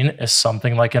machine is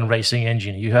something like a racing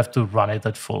engine. You have to run it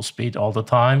at full speed all the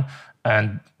time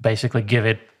and basically give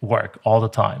it work all the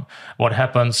time. What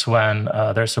happens when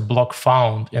there's a block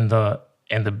found in the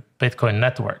Bitcoin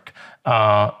network?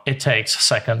 It takes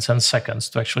seconds and seconds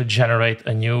to actually generate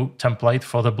a new template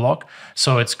for the block.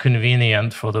 So it's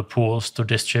convenient for the pools to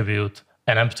distribute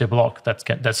an empty block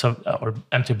or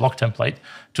empty block template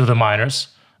to the miners,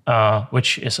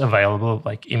 which is available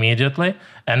like immediately.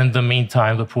 And in the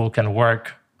meantime, the pool can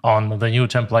work on the new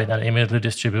template and immediately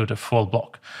distribute a full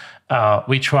block.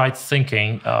 We tried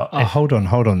thinking. Hold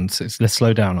on. Let's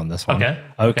slow down on this one.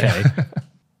 Okay.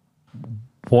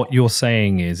 What you're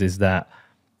saying is that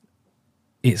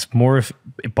it's more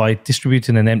by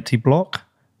distributing an empty block,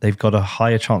 they've got a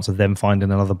higher chance of them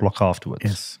finding another block afterwards.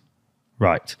 Yes.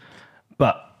 Right.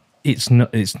 But it's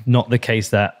not the case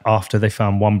that after they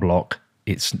found one block,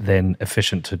 it's then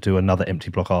efficient to do another empty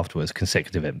block afterwards,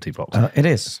 consecutive empty blocks. It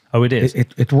is. Oh, it is.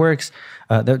 It works.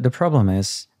 The problem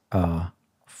is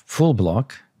full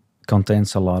block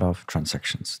contains a lot of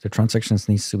transactions. The transactions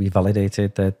needs to be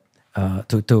validated that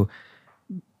to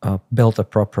build a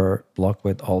proper block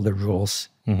with all the rules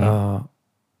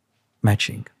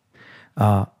matching.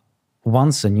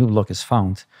 Once a new block is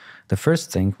found, the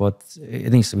first thing,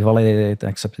 it needs to be validated,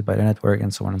 accepted by the network,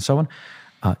 and so on and so on.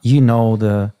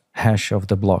 The hash of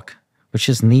the block, which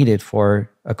is needed for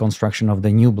a construction of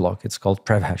the new block. It's called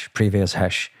prev hash, previous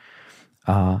hash.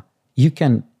 You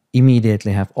can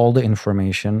immediately have all the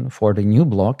information for the new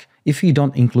block if you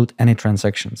don't include any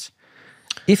transactions.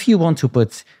 If you want to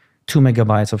put 2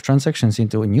 megabytes of transactions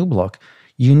into a new block,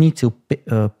 you need to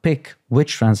pick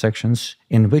which transactions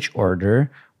in which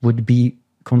order would be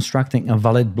constructing a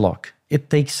valid block. It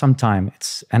takes some time.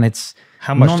 It's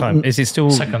how much time? Is it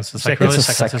still seconds? It's like really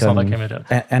seconds. It's not like immediate.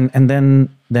 And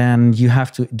then you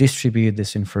have to distribute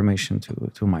this information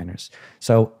to miners.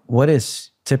 So what is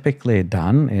typically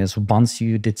done is once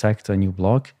you detect a new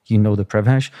block, the prev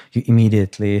hash, you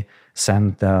immediately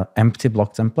send the empty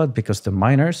block template because the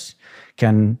miners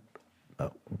can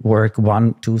work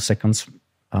 1-2 seconds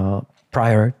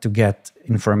prior to get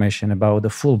information about the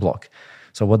full block.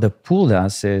 So what the pool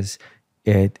does is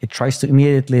it tries to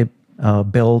immediately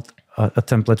build a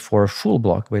template for a full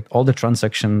block with all the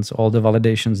transactions, all the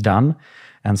validations done,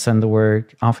 and send the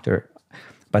work after.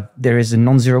 But there is a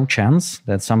non-zero chance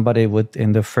that somebody would,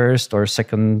 in the first or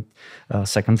second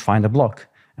find a block.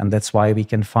 And that's why we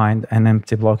can find an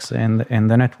empty blocks in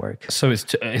the network. So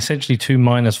it's essentially two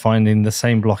miners finding the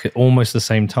same block at almost the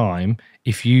same time.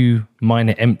 If you mine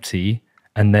it empty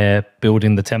and they're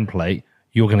building the template,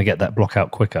 you're going to get that block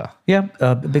out quicker. Yeah,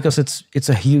 because it's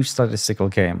a huge statistical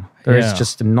game. There is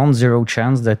just a non-zero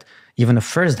chance that even the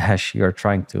first hash you're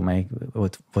trying to make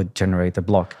would generate a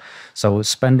block. So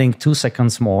spending 2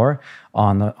 seconds more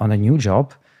on a new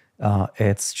job,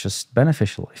 it's just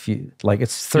beneficial. If you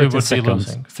it's 30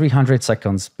 seconds, 300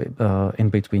 seconds in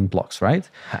between blocks, right?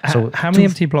 So how many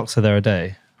empty blocks are there a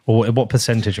day, or what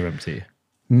percentage are empty?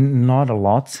 Not a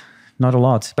lot,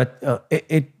 but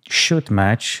it should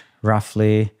match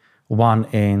roughly 1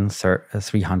 in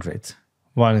 300.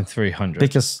 1 in 300.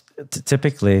 Because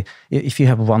typically, if you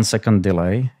have 1 second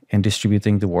delay in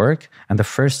distributing the work, and the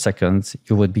first second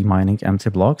you would be mining empty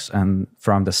blocks, and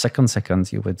from the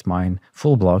second you would mine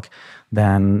full block,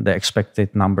 then the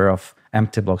expected number of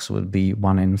empty blocks would be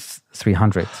 1 in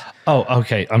 300. Oh,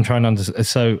 okay. I'm trying to understand.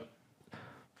 So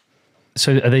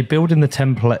are they building the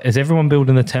template? Is everyone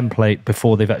building the template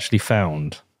before they've actually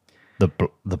found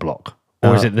the block?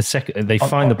 Or is it the second they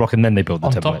find the block and then they build the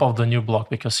template? On top of the new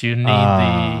block, because you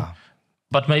need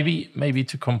But maybe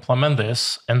to complement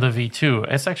this, in the V2,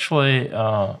 it's actually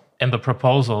in the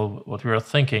proposal, what we were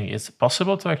thinking, it's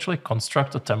possible to actually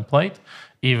construct a template,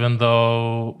 even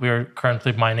though we're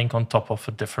currently mining on top of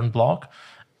a different block.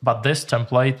 But this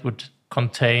template would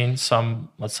contain some,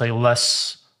 let's say,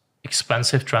 less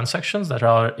expensive transactions that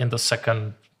are in the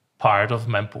second part of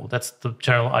mempool. That's the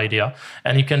general idea.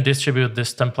 And you can distribute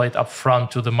this template up front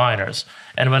to the miners.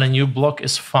 And when a new block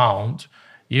is found,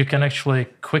 you can actually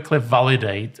quickly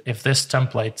validate if this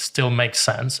template still makes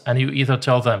sense. And you either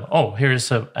tell them, oh,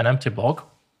 here's an empty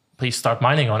block, please start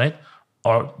mining on it,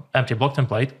 or empty block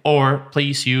template, or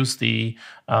please use the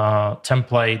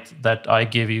template that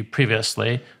I've given you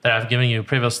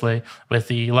previously with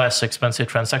the less expensive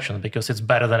transaction, because it's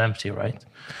better than empty, right?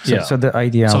 So the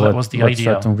idea, what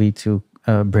Stratum V2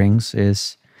 brings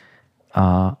is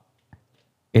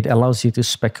it allows you to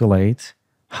speculate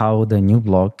how the new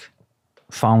block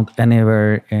found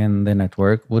anywhere in the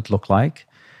network would look like.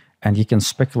 And you can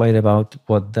speculate about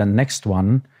what the next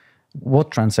one,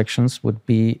 what transactions would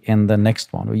be in the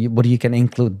next one, what you can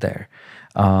include there.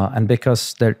 And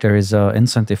because there is an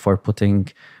incentive for putting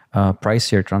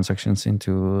pricier transactions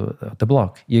into the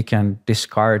block, you can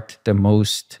discard the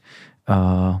most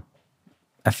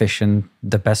efficient,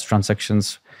 the best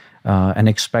transactions, and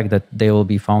expect that they will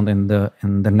be found in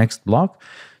the next block.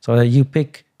 So that you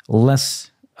pick less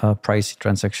pricey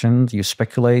transactions, you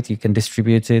speculate, you can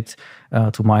distribute it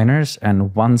to miners,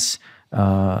 and once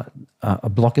a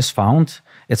block is found,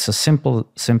 it's a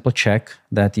simple check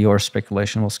that your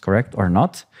speculation was correct or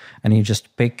not, and you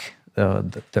just pick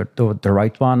the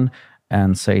right one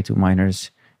and say to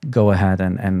miners, go ahead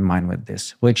and mine with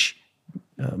this, which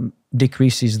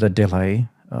decreases the delay,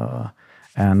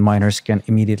 and miners can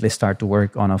immediately start to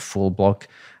work on a full block,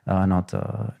 not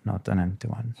an empty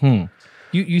one.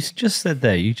 You just said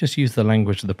there, you just used the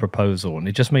language of the proposal, and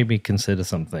it just made me consider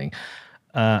something.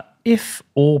 If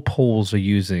all pools are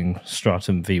using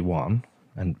Stratum V1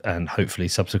 and hopefully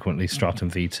subsequently Stratum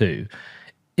V2,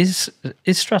 is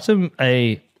Stratum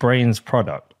a Braiins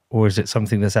product, or is it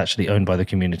something that's actually owned by the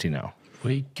community now?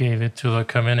 We gave it to the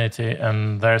community,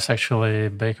 and there's actually a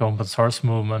big open source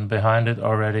movement behind it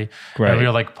already. Great. And we're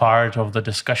like part of the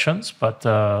discussions, but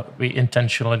we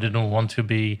intentionally didn't want to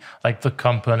be like the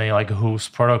company like whose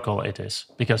protocol it is,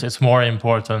 because it's more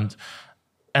important.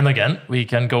 And again, we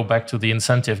can go back to the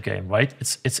incentive game, right?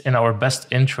 It's in our best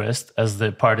interest as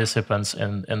the participants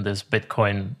in this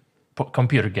Bitcoin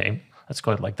computer game, let's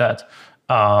call it like that,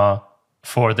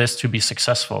 for this to be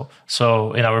successful.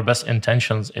 So in our best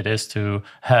intentions, it is to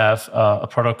have a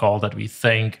protocol that we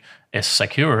think is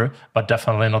secure, but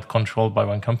definitely not controlled by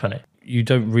one company. You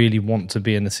don't really want to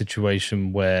be in a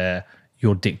situation where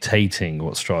you're dictating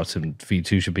what Stratum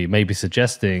V2 should be, maybe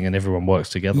suggesting, and everyone works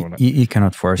together on it. You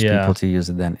cannot force people to use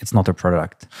it then. It's not a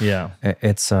product. Yeah.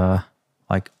 It's a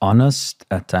honest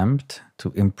attempt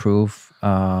to improve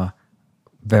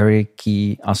very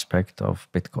key aspect of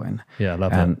Bitcoin. Yeah,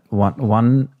 love and it.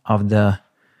 One of the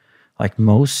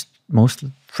most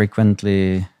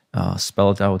frequently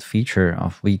spelled out feature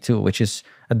of V2, which is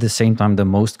at the same time the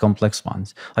most complex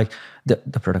ones. Like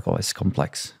the protocol is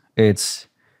complex. It's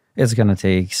gonna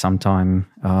take some time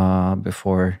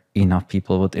before enough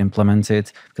people would implement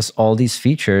it, because all these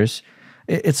features,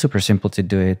 it's super simple to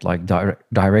do it like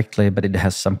directly, but it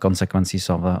has some consequences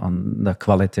on the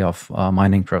quality of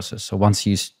mining process. So once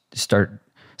you start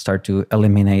to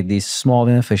eliminate these small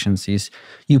inefficiencies,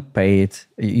 you pay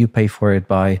for it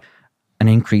by an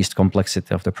increased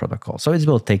complexity of the protocol. So it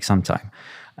will take some time.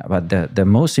 But the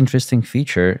most interesting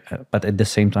feature, but at the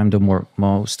same time the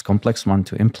most complex one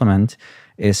to implement,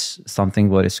 is something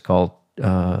what is called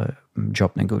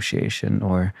job negotiation,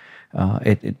 or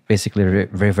it basically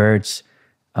reverts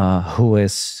who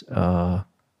is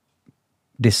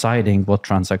deciding what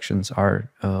transactions are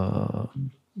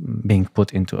being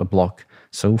put into a block.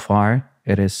 So far,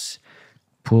 it is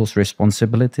pool's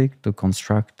responsibility to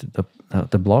construct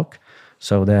the block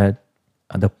so that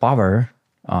the power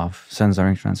of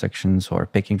censoring transactions or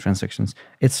picking transactions,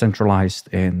 it's centralized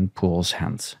in pool's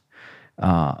hands.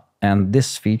 And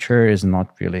this feature is not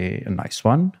really a nice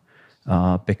one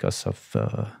because of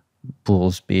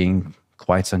pools being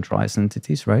quite centralized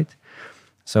entities, right?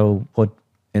 So what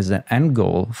is the end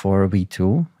goal for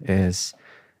V2 is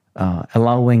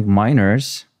allowing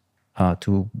miners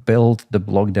to build the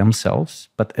block themselves,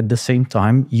 but at the same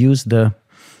time use the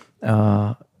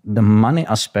money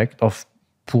aspect of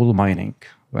pool mining.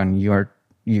 When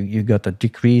you got a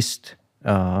decreased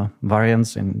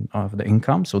variance of the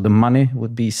income, so the money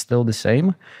would be still the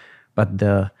same, but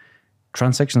the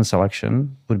transaction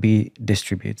selection would be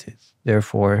distributed,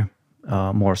 therefore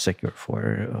more secure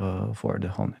for the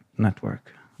whole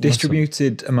network.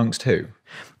 Distributed amongst who?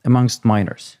 Amongst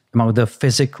miners, among the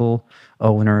physical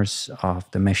owners of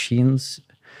the machines.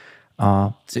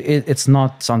 It's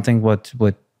not something what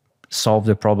would solve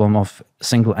the problem of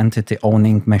single entity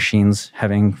owning machines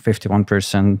having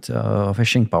 51%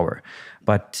 hashing power.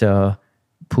 But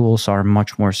pools are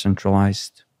much more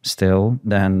centralized still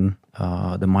than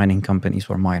the mining companies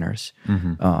or miners.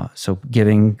 So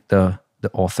giving the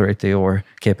authority or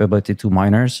capability to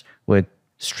miners would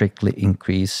strictly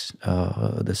increase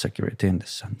the security in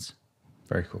this sense.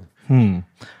 Very cool.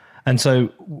 And so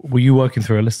were you working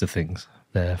through a list of things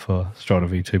there for Stratum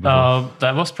V2 before?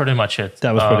 That was pretty much it.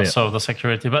 That was pretty it. So the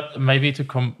security, but maybe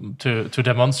to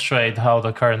demonstrate how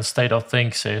the current state of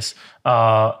things is,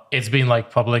 it's been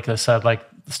like publicly said, like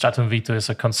Stratum V2 is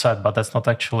a concept, but that's not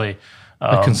actually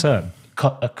a concern.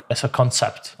 As a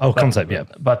concept. Concept, yeah.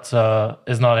 But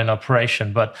is not in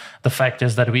operation. But the fact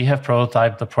is that we have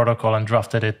prototyped the protocol and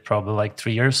drafted it probably like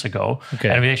 3 years ago. Okay.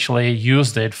 And we actually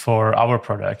used it for our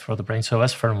product, for the Braiins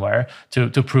OS firmware,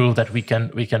 to prove that we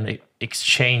can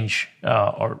exchange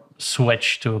or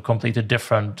switch to a completely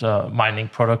different mining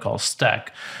protocol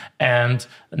stack. And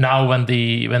now when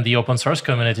the open source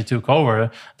community took over,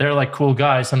 they're like cool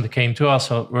guys and they came to us.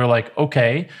 So we're like,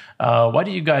 okay, why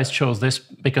do you guys chose this?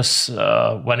 Because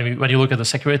when you look at the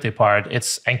security part,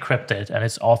 it's encrypted and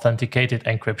it's authenticated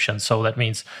encryption. So that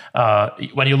means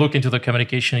when you look into the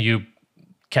communication, you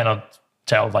cannot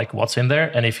tell like what's in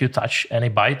there, and if you touch any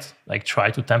byte, like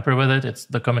try to tamper with it,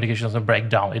 the communication doesn't break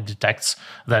down. It detects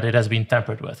that it has been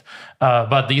tampered with.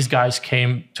 But these guys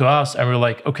came to us and we're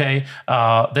like, okay,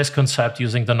 this concept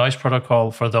using the noise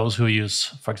protocol, for those who use,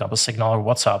 for example, Signal or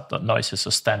WhatsApp, the noise is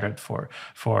a standard for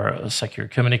secure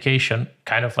communication,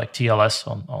 kind of like TLS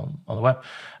on the web.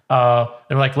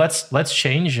 They're like, let's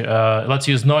change, let's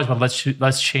use noise, but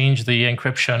let's change the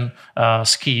encryption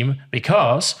scheme,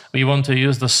 because we want to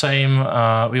use the same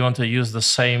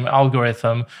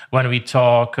algorithm when we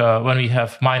talk, when we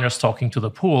have miners talking to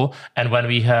the pool, and when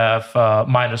we have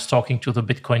miners talking to the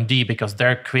Bitcoin D, because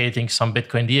they're creating some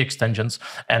Bitcoin D extensions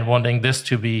and wanting this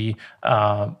to be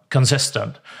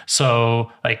consistent.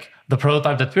 So like, the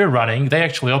prototype that we're running, they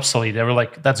actually obsolete. They were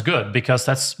like, that's good, because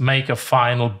let's make a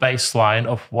final baseline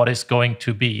of what is going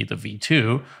to be the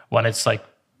V2 when it's like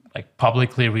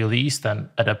publicly released and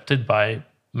adopted by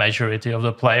majority of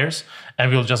the players, and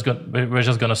we're just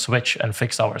gonna switch and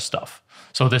fix our stuff.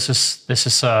 So this is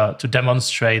to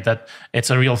demonstrate that it's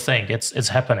a real thing. It's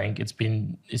happening. It's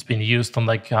been used on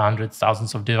like hundreds,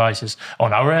 thousands of devices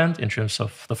on our end in terms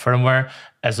of the firmware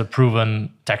as a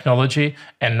proven technology.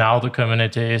 And now the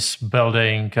community is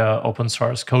building open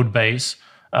source code base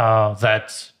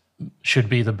that should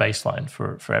be the baseline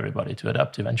for everybody to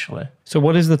adopt eventually. So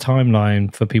what is the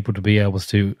timeline for people to be able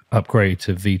to upgrade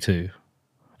to V2?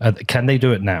 Can they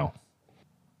do it now?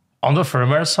 On the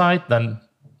firmware side, then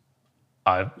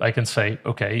I can say,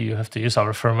 okay, you have to use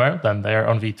our firmware, then they're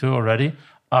on V2 already.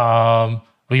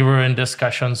 We were in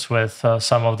discussions with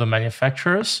some of the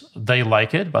manufacturers. They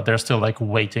like it, but they're still like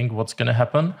waiting what's going to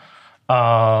happen.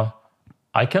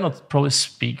 I cannot probably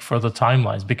speak for the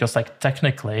timelines, because like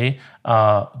technically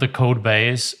the code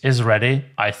base is ready.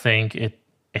 I think it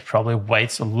probably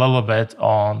waits a little bit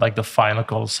on like the final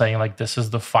code saying like this is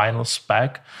the final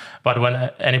spec. But when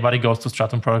anybody goes to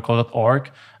stratumprotocol.org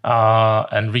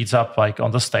and reads up like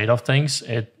on the state of things,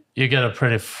 you get a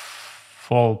pretty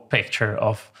full picture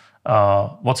of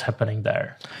what's happening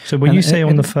there. So when you say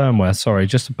on the firmware, sorry,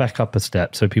 just to back up a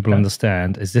step so people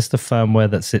understand, is this the firmware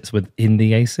that sits within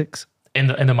the ASICs? In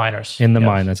the miners. In the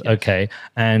miners, okay.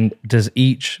 And does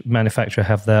each manufacturer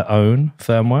have their own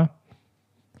firmware?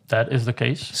 That is the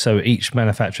case. So each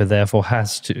manufacturer therefore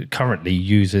currently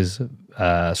uses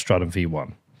Stratum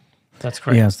V1. That's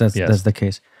correct. Yes, that's the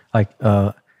case. Like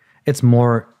it's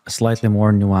slightly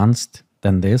more nuanced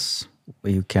than this.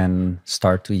 You can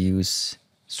start to use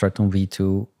Stratum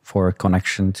V2 for a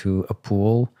connection to a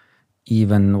pool,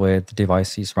 even with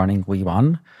devices running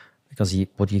V1, because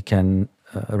what you can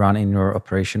run in your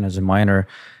operation as a miner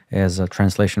is a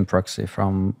translation proxy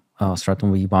from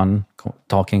Stratum V1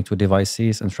 talking to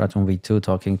devices and Stratum V2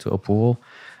 talking to a pool.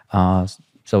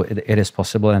 So it is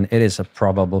possible, and it is a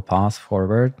probable path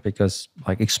forward, because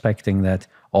like expecting that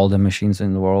all the machines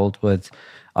in the world would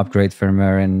upgrade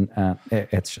firmware, and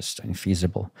it's just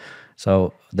infeasible.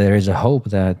 So there is a hope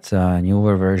that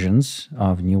newer versions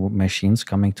of new machines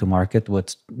coming to market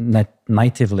would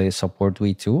natively support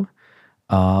V2.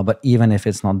 But even if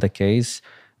it's not the case,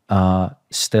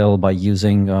 still by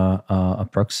using a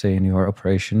proxy in your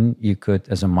operation, you could,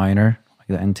 as a miner, like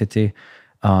the entity,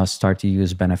 start to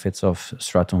use benefits of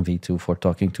Stratum V2 for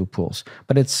talking to pools.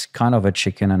 But it's kind of a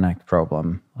chicken and egg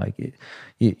problem. Like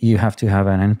you have to have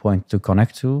an endpoint to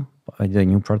connect to the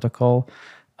new protocol.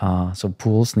 So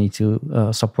pools need to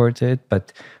support it,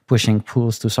 but pushing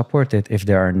pools to support it if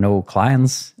there are no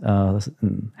clients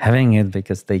having it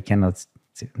because they cannot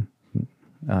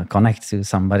connect to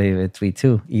somebody with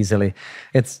V2 easily,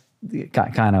 it's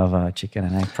kind of a chicken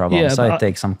and egg problem. So it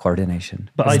takes some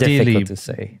coordination. But it's ideally, difficult to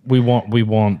say. we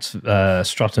want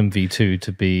Stratum V2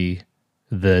 to be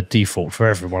the default for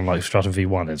everyone, like Stratum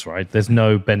V1 is, right? There's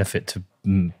no benefit to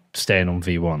staying on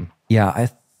V1. Yeah, I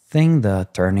think the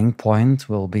turning point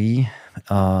will be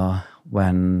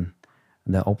when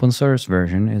the open source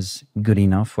version is good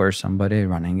enough for somebody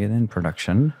running it in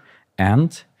production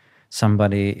and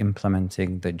somebody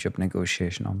implementing the job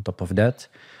negotiation on top of that,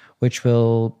 which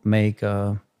will make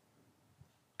an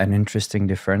interesting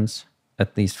difference,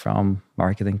 at least from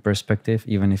marketing perspective.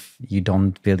 Even if you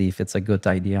don't believe it's a good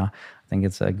idea, I think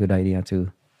it's a good idea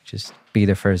to just be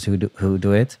the first who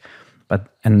do it.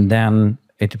 And then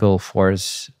it will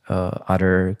force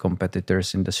other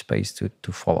competitors in the space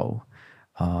to follow.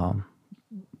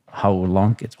 How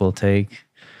long it will take,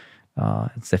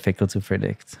 it's difficult to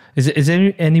predict. Is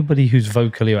there anybody who's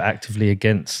vocally or actively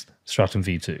any Stratum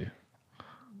V2?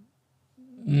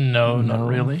 No, not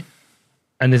really.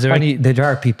 And is there any? There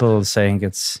are people saying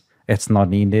it's not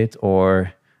needed,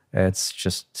 or it's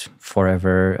just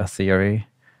forever a theory,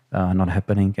 not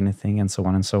happening anything, and so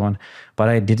on and so on. But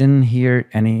I didn't hear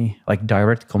any like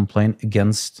direct complaint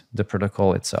against the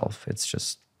protocol itself. It's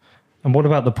just. And what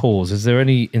about the pools? Is there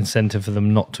any incentive for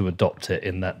them not to adopt it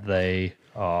in that they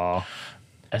are?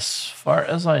 As far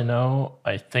as I know,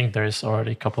 I think there's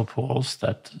already a couple pools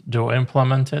that do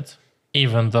implement it,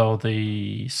 even though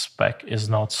the spec is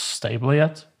not stable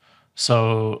yet.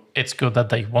 So it's good that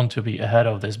they want to be ahead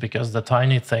of this, because the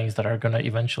tiny things that are going to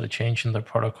eventually change in the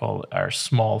protocol are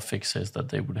small fixes that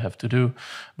they would have to do,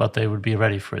 but they would be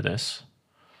ready for this.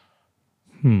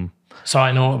 So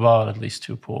I know about at least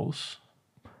 2 pools.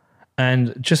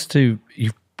 And just to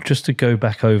go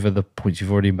back over the points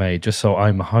you've already made, just so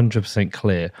I'm 100%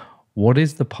 clear, what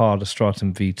is the part of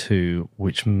Stratum V2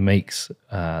 which makes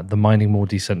the mining more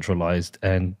decentralized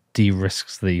and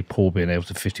de-risks the pool being able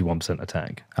to 51%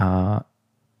 attack?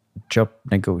 Job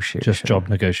negotiation. Just job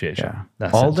negotiation. Yeah.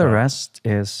 That's all the rest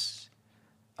is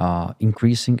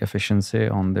increasing efficiency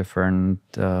on different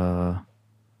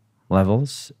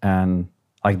levels, and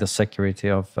like the security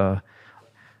of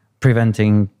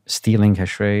preventing stealing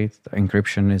hash rate. The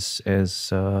encryption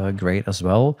is great as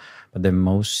well, but the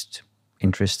most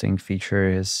interesting feature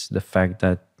is the fact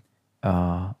that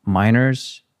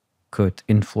miners could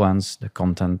influence the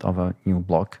content of a new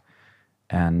block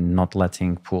and not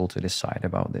letting pool to decide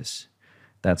about this.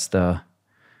 That's the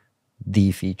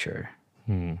feature.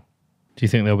 Do you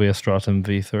think there'll be a Stratum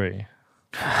V3?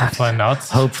 Why not?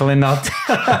 Hopefully not.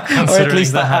 Or at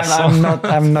least I'm not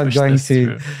going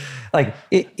to. Like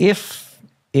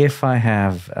if I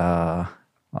have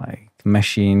like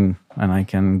machine and I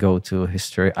can go to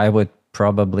history, I would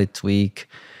probably tweak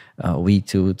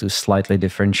V2 to slightly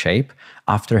different shape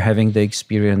after having the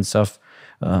experience of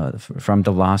from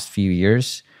the last few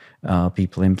years,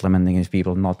 people implementing it,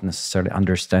 people not necessarily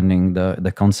understanding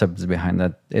the concepts behind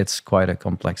that. It's quite a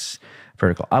complex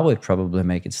protocol. I would probably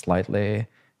make it slightly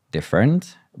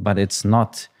different, but it's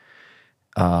not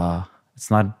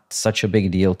such a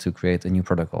big deal to create a new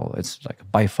protocol. It's like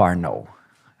by far no.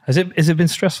 Has it been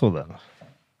stressful then?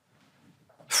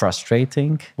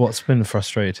 frustrating. What's been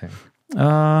frustrating?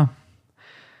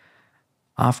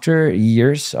 After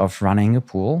years of running a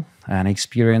pool and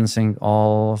experiencing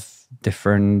all of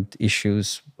different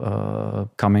issues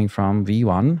coming from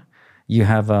V1, you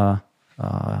have a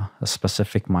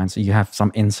specific mindset. You have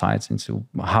some insights into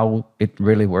how it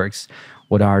really works,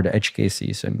 what are the edge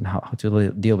cases, and how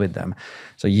to deal with them.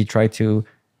 So you try to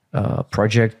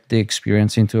project the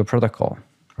experience into a protocol,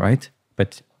 right?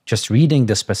 But just reading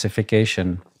the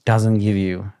specification doesn't give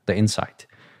you the insight.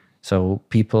 So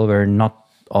people were not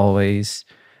always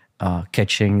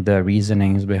catching the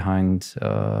reasonings behind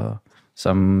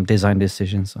some design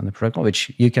decisions on the protocol,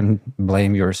 which you can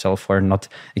blame yourself for not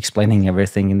explaining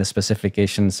everything in the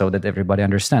specification so that everybody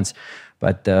understands.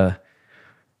 But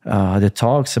the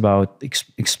talks about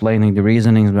explaining the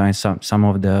reasonings behind some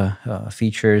of the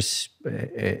features,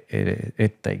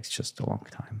 it takes just a long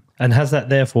time. And has that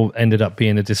therefore ended up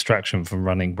being a distraction from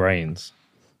running Braiins?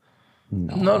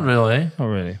 No. Not really. Not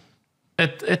really.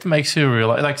 It makes you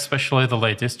realize, like especially the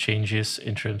latest changes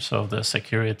in terms of the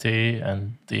security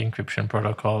and the encryption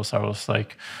protocols. I was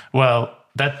like, well,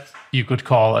 that you could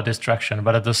call a distraction,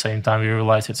 but at the same time, you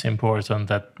realize it's important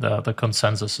that the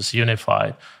consensus is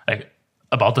unified, like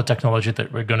about the technology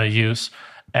that we're going to use.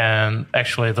 And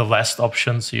actually, the less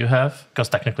options you have, because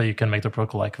technically you can make the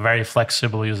protocol like very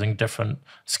flexible using different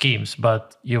schemes,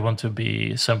 but you want to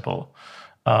be simple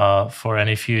for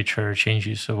any future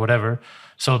changes or whatever.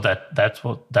 So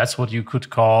that's what you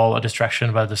could call a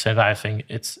distraction, but at the same time, I think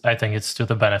it's to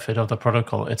the benefit of the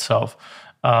protocol itself.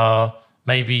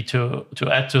 Maybe to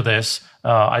add to this,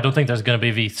 I don't think there's going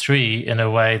to be V3 in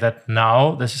a way that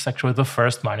now this is actually the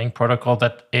first mining protocol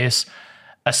that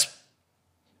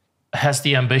has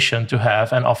the ambition to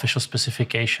have an official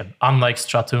specification. Unlike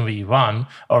Stratum V1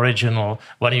 original,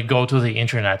 when you go to the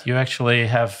internet, you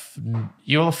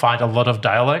will find a lot of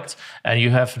dialects and you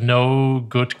have no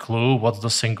good clue what's the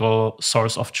single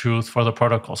source of truth for the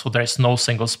protocol. So there's no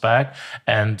single spec,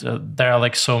 and there are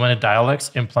like so many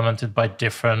dialects implemented by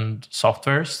different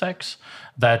software stacks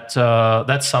that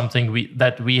that's something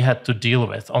we had to deal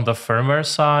with on the firmware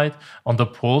side, on the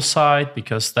pool side,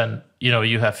 because then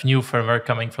you have new firmware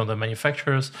coming from the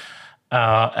manufacturers,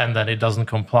 and then it doesn't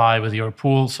comply with your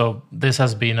pool. So this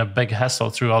has been a big hassle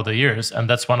throughout the years, and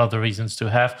that's one of the reasons to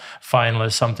have finally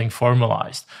something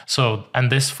formalized. So,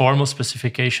 and this formal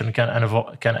specification can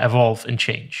evolve and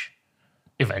change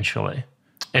eventually.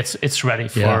 It's ready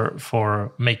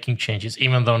for making changes,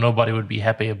 even though nobody would be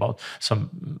happy about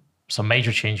some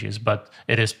major changes, but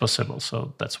it is possible.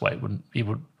 So that's why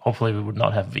hopefully we would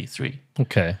not have V3.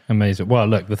 Okay, amazing. Well,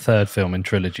 look, the third film in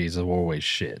trilogies are always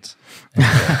shit.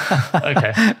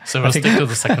 Okay, so we'll stick to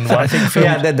the second one.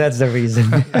 That's the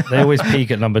reason. They always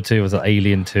peak at number 2 was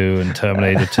Alien 2 and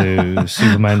Terminator 2,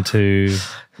 Superman 2.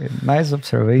 Nice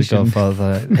observation. The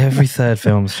Godfather. Every third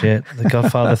film's shit. The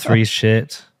Godfather 3's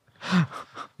shit.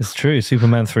 It's true.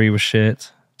 Superman 3 was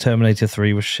shit. Terminator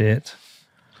 3 was shit.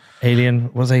 Alien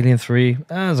 3?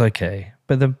 That was okay.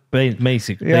 But the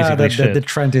basically shit. The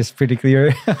trend is pretty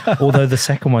clear. Although the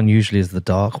second one usually is the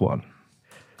dark one.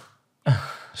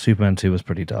 Superman 2 was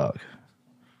pretty dark.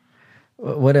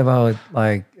 What about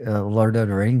like Lord of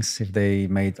the Rings? If they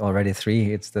made already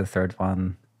 3, it's the third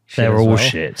one. They're all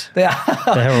shit. They're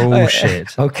all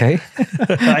shit. Okay.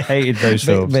 I hated those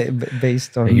films.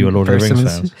 Based on you a Lord of the Rings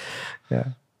fans? Yeah.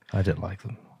 I didn't like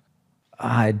them.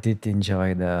 I did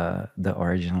enjoy the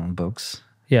original books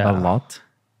a lot.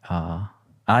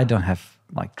 I don't have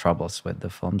like troubles with the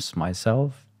films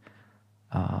myself.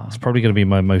 It's probably going to be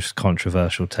my most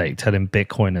controversial take, telling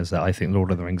Bitcoiners that I think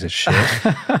Lord of the Rings is shit.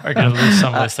 Are going to lose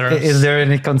some listeners. Is there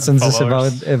any consensus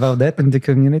about that in the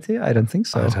community? I don't think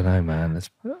so. I don't know, man. It's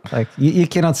like you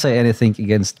cannot say anything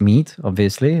against meat,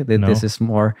 obviously. This is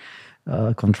more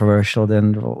controversial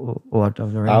than Lord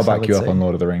of the Rings. I'll back you up on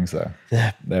Lord of the Rings, though.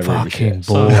 They're fucking really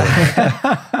boring.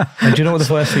 And do you know what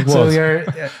the worst thing was? So you're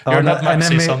on not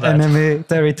enemy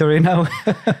territory now.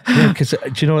 Because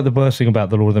do you know what the worst thing about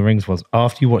the Lord of the Rings was?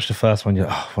 After you watch the first one, you're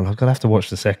like, oh, well, I'm going to have to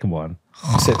watch the second one.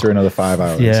 Sit through another 5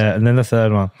 hours. Yeah, and then the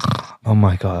third one, oh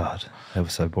my God, it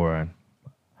was so boring.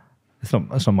 That's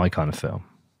not my kind of film.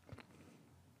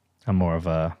 I'm more of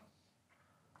a,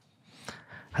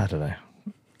 I don't know,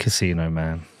 Casino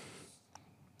Man,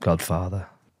 Godfather.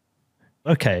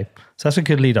 Okay, so that's a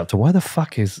good lead up to why the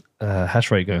fuck is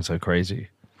Hashrate going so crazy?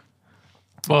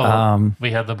 Well, we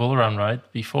had the bull run right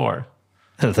before.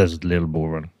 There's a little bull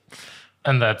run.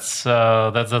 And that's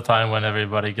the time when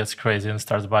everybody gets crazy and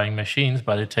starts buying machines,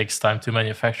 but it takes time to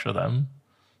manufacture them.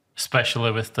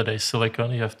 especially with today's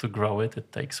silicon, you have to grow it.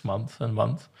 It takes months and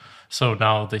months. So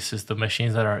now this is the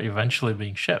machines that are eventually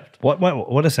being shipped.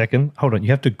 What a second. Hold on.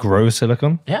 You have to grow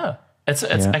silicon? Yeah. It's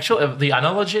actually the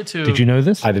analogy to... Did you know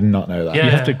this? I did not know that. Yeah.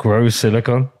 You have to grow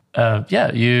silicon?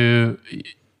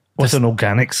 What's an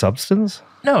organic substance?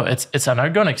 No, it's an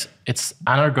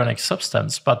organic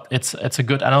substance, but it's a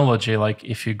good analogy, like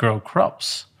if you grow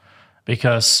crops,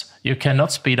 because you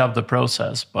cannot speed up the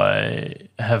process by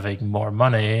having more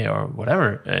money or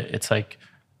whatever. It's like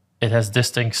it has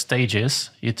distinct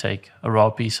stages. You take a raw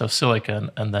piece of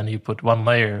silicon and then you put one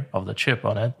layer of the chip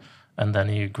on it, and then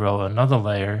you grow another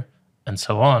layer and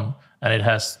so on. And it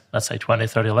has, let's say, 20,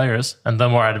 30 layers. And the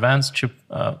more advanced chip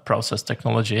process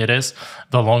technology it is,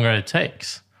 the longer it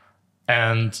takes.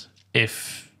 And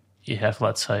if you have,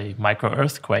 let's say, micro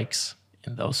earthquakes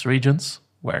in those regions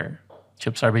where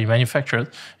chips are being manufactured,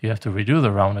 you have to redo the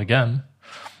round again.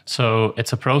 So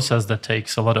it's a process that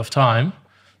takes a lot of time.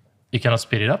 You cannot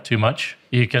speed it up too much.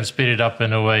 You can speed it up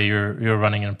in a way you're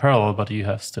running in parallel, but you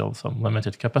have still some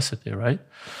limited capacity, right?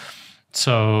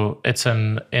 So it's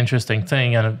an interesting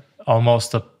thing and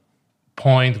almost a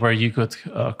point where you could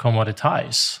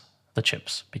commoditize the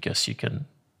chips, because you can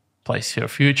place your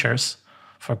futures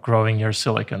for growing your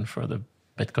silicon for the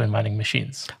Bitcoin mining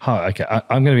machines. Okay,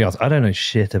 I'm going to be honest. I don't know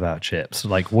shit about chips.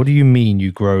 Like, what do you mean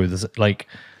you grow this? Like,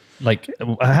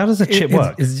 how does a chip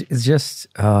work? It's just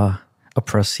a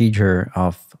procedure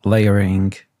of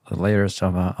layering the layers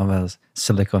of a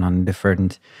silicon on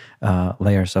different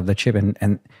layers of the chip,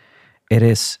 and it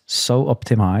is so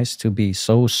optimized to be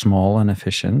so small and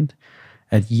efficient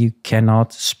that you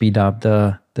cannot speed up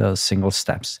the single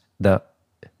steps.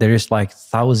 There is like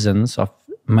thousands of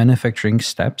manufacturing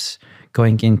steps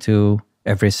going into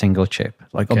every single chip.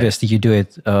 Like, obviously you do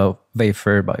it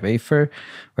wafer by wafer,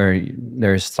 where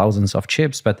there's thousands of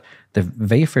chips, but the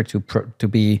wafer to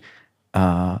be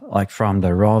like from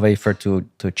the raw wafer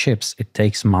to chips, it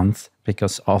takes months,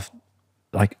 because of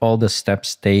like all the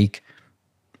steps take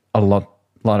a lot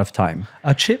of time.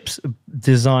 Are chips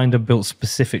designed and built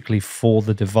specifically for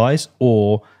the device,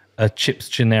 or are chips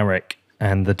generic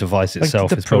and the device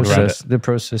itself is built around it? The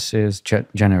process is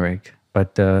generic,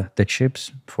 but the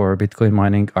chips for Bitcoin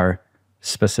mining are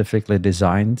specifically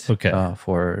designed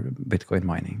for Bitcoin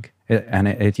mining.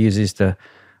 It uses the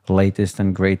latest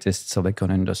and greatest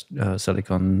silicon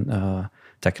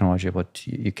technology what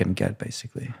you can get,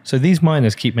 basically. So these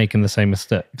miners keep making the same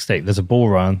mistake. There's a bull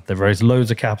run, they raise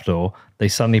loads of capital, they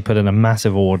suddenly put in a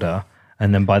massive order,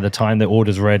 and then by the time the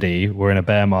order's ready, we're in a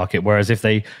bear market. Whereas if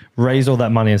they raise all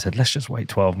that money and said, let's just wait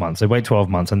 12 months, they wait 12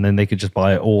 months, and then they could just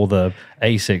buy all the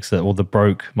ASICs that all the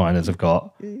broke miners have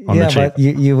got on the chip. But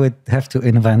you would have to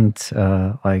invent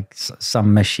like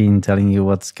some machine telling you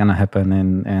what's going to happen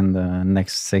in the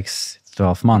next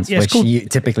 6-12 months, which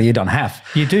typically you don't have.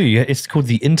 You do. It's called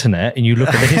the internet, and you look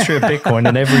at the history of Bitcoin,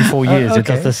 and every 4 years it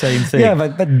does the same thing. Yeah,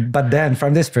 but then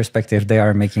from this perspective, they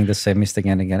are making the same mistake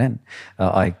again and again.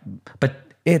 But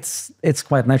it's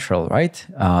quite natural, right?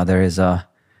 If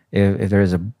there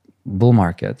is a bull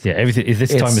market, everything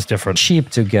this time is different. It's cheap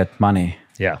to get money.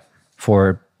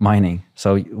 For mining.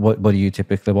 So what do you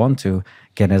typically want? To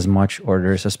get as much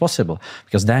orders as possible,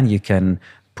 because then you can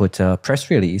put a press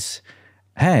release.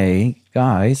 Hey,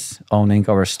 guys, owning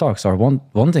our stocks or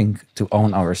wanting to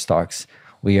own our stocks,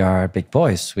 we are big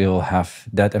boys. We will have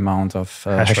that amount of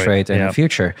hash rate in the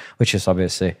future, which is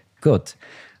obviously good.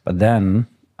 But then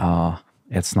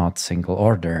it's not single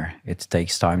order. It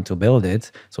takes time to build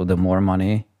it. So the more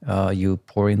money you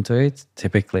pour into it,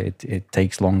 typically it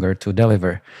takes longer to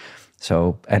deliver.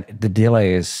 So, and the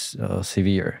delay is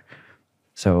severe.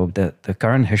 So the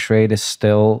current hash rate is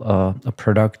still a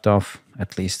product of,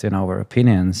 at least in our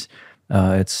opinions,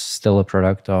 it's still a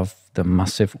product of the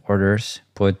massive orders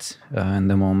put in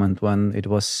the moment when it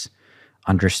was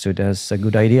understood as a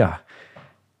good idea.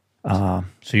 So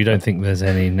you don't think there's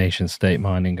any nation state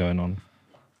mining going on?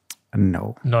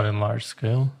 No. Not in large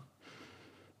scale.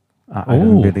 I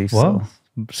don't believe so.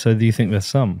 So do you think there's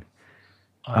some?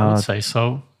 I would say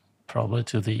so. Probably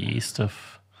to the east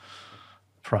of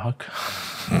Prague.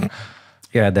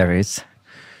 Yeah, there is.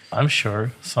 I'm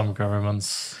sure some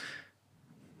governments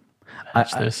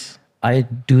manage this. I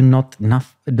do not know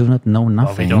nothing.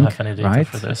 Well, we don't have any data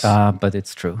for this. But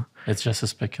it's true. It's just a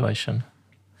speculation.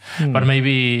 But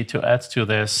maybe to add to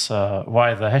this,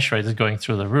 why the hash rate is going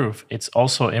through the roof, it's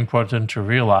also important to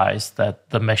realize that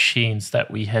the machines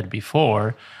that we had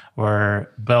before were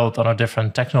built on a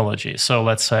different technology. So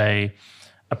let's say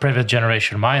a previous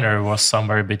generation miner was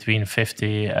somewhere between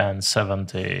 50 and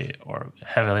 70, or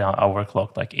heavily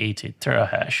overclocked, like 80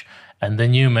 terahash. And the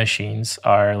new machines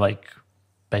are like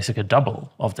basically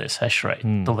double of this hash rate,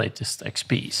 the latest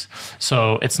XPs.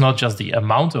 So it's not just the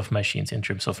amount of machines in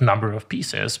terms of number of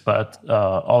pieces, but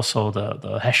also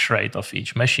the hash rate of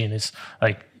each machine is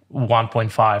like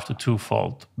 1.5 to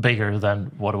 2-fold bigger than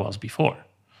what it was before.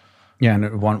 Yeah,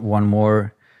 and one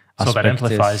more So that aspect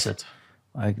amplifies is, it.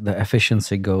 like, the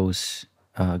efficiency goes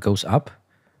up,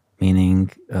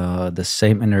 meaning the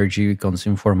same energy you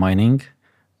consume for mining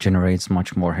generates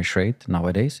much more hash rate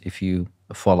nowadays if you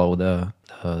follow the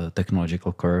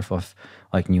technological curve of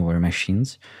like newer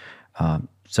machines.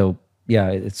 So yeah,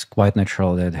 it's quite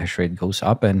natural that hash rate goes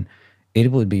up, and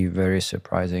it would be very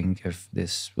surprising if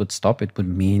this would stop. It would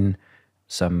mean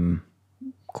some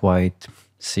quite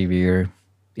severe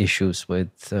issues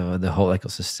with the whole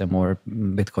ecosystem or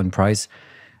Bitcoin price.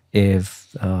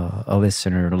 If a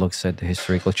listener looks at the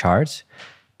historical charts,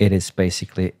 it is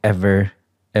basically ever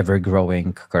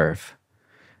growing curve,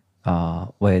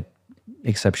 with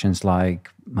exceptions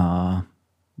like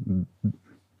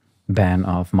ban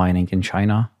of mining in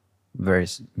China,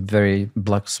 very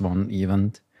black swan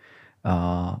event,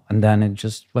 and then it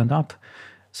just went up.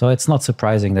 So it's not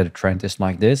surprising that the trend is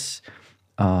like this,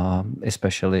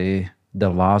 especially the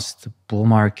last bull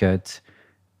market.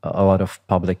 A lot of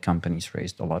public companies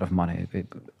raised a lot of money,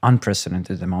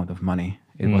 unprecedented amount of money.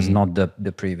 It was not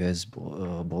the previous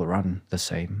bull run the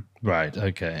same. Right.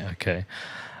 Okay.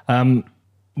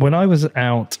 When I was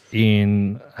out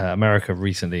in America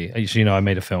recently, I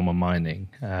made a film on mining.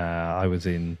 I was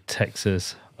in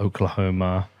Texas,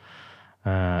 Oklahoma,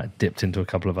 dipped into a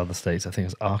couple of other states. I think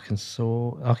it was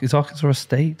Arkansas. Is Arkansas a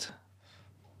state?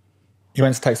 You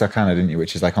went to Texarkana, didn't you?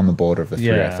 Which is like on the border of the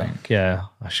three, I think. Yeah,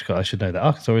 I should know that.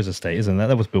 Arkansas is a state, isn't that?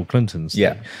 That was Bill Clinton's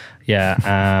state. Yeah.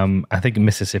 I think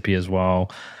Mississippi as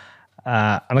well.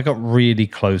 And I got really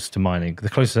close to mining, the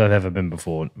closest I've ever been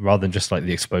before. Rather than just like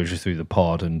the exposure through the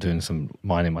pod and doing some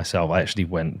mining myself, I actually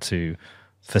went to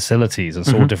facilities and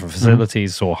saw different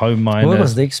facilities, saw home miners. What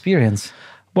was the experience?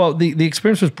 Well, the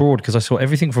experience was broad because I saw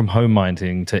everything from home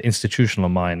mining to institutional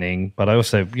mining. But I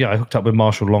also, I hooked up with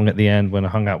Marshall Long at the end when I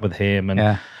hung out with him.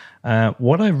 And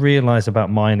what I realized about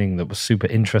mining that was super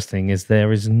interesting is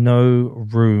there is no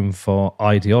room for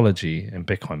ideology in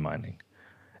Bitcoin mining.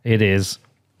 It is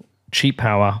cheap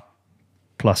power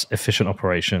plus efficient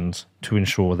operations to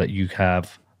ensure that you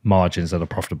have margins that are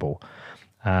profitable.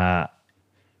 I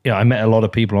met a lot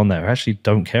of people on there who actually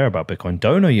don't care about Bitcoin,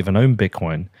 don't even own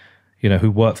Bitcoin,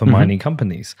 who work for mining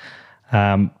companies.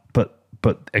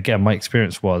 But again, my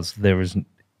experience was it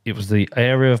was the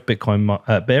area of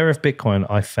Bitcoin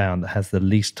I found that has the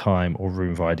least time or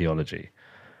room for ideology.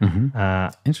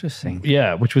 Interesting.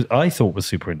 Yeah, which I thought was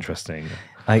super interesting.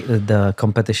 The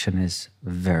competition is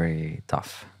very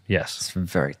tough. Yes. It's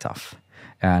very tough.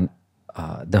 And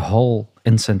the whole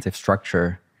incentive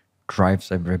structure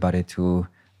drives everybody to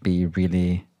be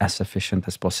really as efficient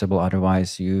as possible.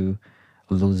 Otherwise, you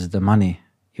lose the money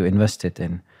you invested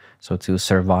in. So to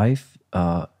survive,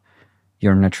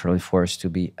 you're naturally forced to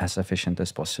be as efficient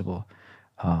as possible.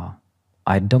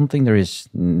 I don't think there is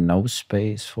no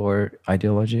space for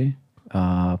ideology,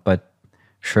 but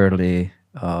surely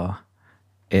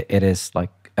it is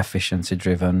like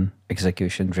efficiency-driven,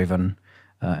 execution-driven,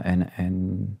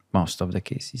 in most of the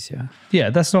cases, Yeah,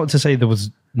 that's not to say there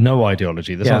was no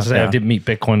ideology. That's not to say I didn't meet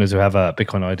Bitcoiners who have a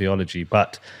Bitcoin ideology,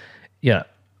 but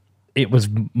it was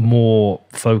more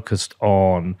focused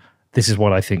on this is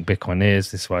what I think Bitcoin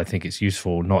is, this is why I think it's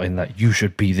useful, not in that you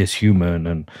should be this human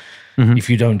and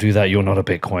if you don't do that, you're not a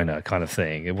Bitcoiner kind of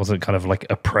thing. It wasn't kind of like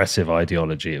oppressive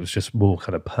ideology. It was just more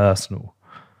kind of personal.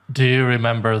 Do you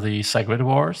remember the SegWit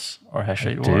wars or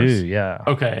Hashrate wars? I do, yeah.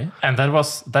 Okay, and I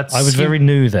was very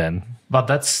new then. But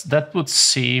that would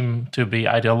seem to be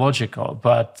ideological.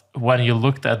 But when you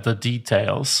looked at the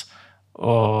details,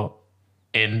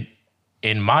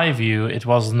 in my view, it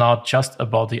was not just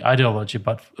about the ideology,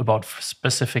 but about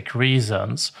specific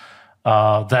reasons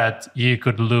that you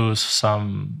could lose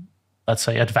some, let's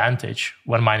say, advantage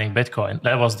when mining Bitcoin.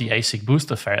 That was the ASIC boost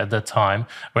affair at that time,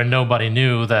 where nobody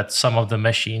knew that some of the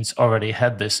machines already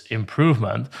had this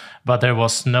improvement, but there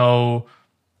was no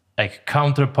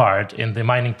counterpart in the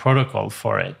mining protocol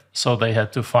for it. So they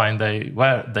had to find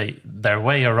their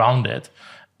way around it.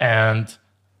 And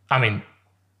I mean,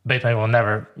 Bitcoin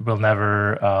will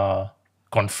never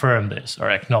confirm this or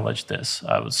acknowledge this,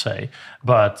 I would say.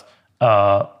 But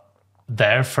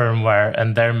their firmware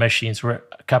and their machines were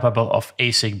capable of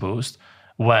ASIC boost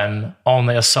when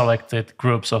only a selected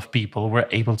groups of people were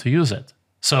able to use it.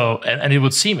 So, and it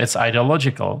would seem it's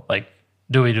ideological, like,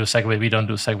 do we do SegWit? We don't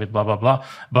do SegWit, blah, blah, blah.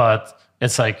 But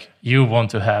it's like you want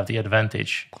to have the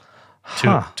advantage.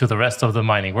 to the rest of the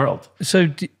mining world. So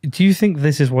do you think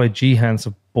this is why Jihan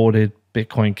supported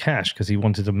Bitcoin Cash, because he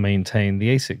wanted to maintain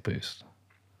the ASIC boost?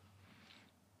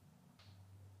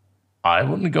 I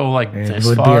wouldn't go like It this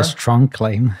would far. be a strong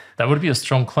claim. That would be a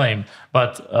strong claim.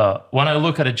 But when I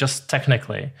look at it just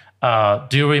technically,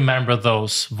 do you remember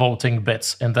those voting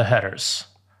bits in the headers?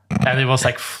 And it was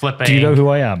like flipping. Do you know who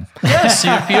I am? Yes,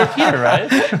 you're Peter,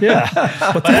 right? Yeah.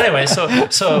 But anyway, so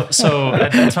at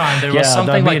that time there was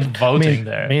something like voting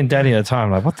there. Me and Danny at the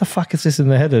time, like, what the fuck is this in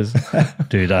the headers?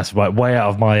 Dude, that's way out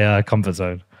of my comfort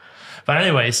zone. But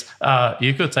anyways,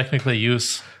 you could technically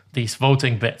use these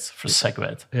voting bits for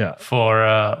SegWit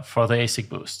for the ASIC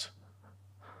boost.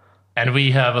 And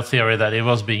we have a theory that it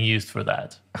was being used for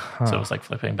that. So it was like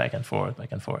flipping back and forth,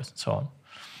 and so on.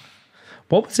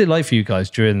 What was it like for you guys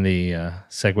during the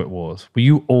SegWit wars? Were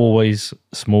you always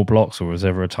small blocks, or was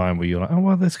there ever a time where you're like, oh,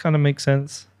 well, this kind of makes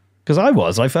sense? Because I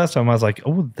was. Like, first time I was like,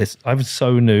 oh, this, I was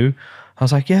so new. I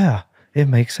was like, yeah, it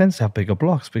makes sense to have bigger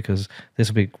blocks because this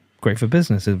will be great for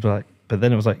businesses. But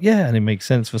then it was like, yeah, and it makes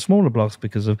sense for smaller blocks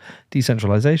because of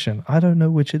decentralization. I don't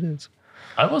know which it is.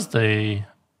 I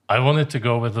wanted to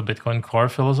go with the Bitcoin core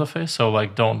philosophy. So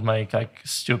like, don't make like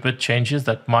stupid changes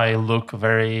that might look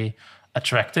very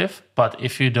attractive, but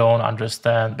if you don't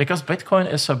understand, because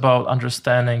Bitcoin is about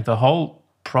understanding the whole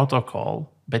protocol,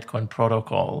 Bitcoin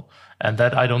protocol, and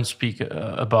that I don't speak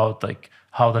about like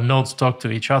how the nodes talk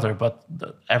to each other, but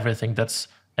everything that's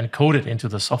encoded into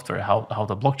the software, how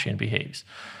the blockchain behaves.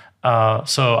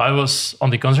 So I was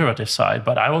on the conservative side,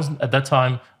 but I was at that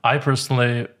time, I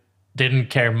personally didn't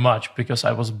care much because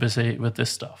I was busy with this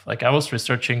stuff. Like I was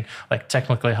researching like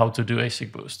technically how to do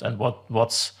ASIC boost and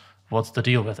what's the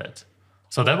deal with it.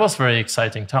 So that was very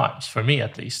exciting times, for me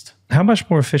at least. How much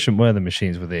more efficient were the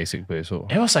machines with the ASIC boost? Or?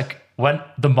 It was like when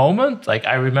the moment, like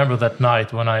I remember that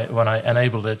night when I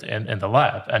enabled it in the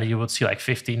lab, and you would see like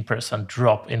 15%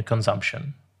 drop in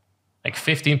consumption. Like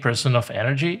 15% of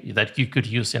energy that you could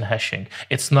use in hashing.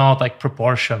 It's not like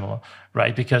proportional,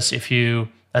 right? Because if you,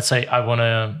 let's say I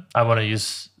wanna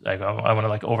use, like I wanna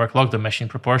like overclock the machine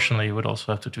proportionally, you would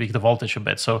also have to tweak the voltage a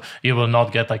bit. So you will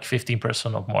not get like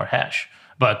 15% of more hash.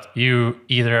 But you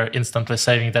either instantly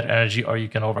saving that energy or you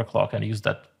can overclock and use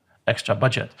that extra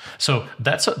budget. So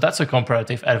that's a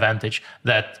comparative advantage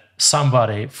that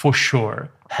somebody for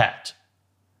sure had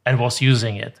and was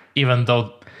using it, even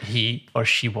though he or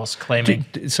she was claiming.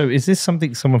 So is this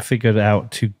something someone figured out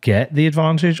to get the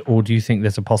advantage, or do you think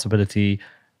there's a possibility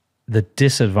the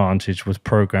disadvantage was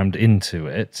programmed into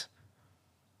it?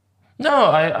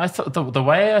 No, I thought the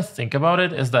way I think about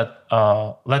it is that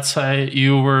let's say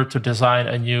you were to design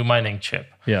a new mining chip,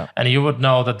 and you would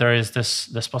know that there is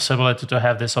this possibility to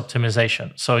have this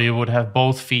optimization. So you would have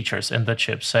both features in the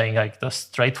chip, saying like the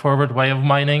straightforward way of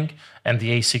mining and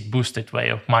the ASIC boosted way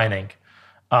of mining,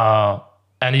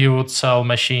 and you would sell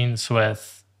machines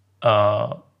with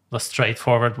the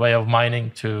straightforward way of mining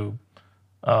to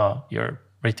your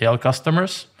retail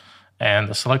customers. And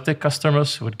the selected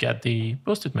customers would get the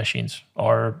boosted machines,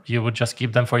 or you would just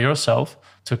keep them for yourself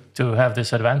to have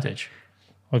this advantage.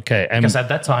 Okay, because at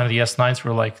that time the S9s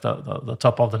were like the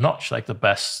top of the notch, like the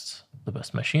best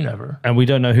machine ever. And we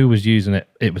don't know who was using it.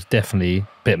 It was definitely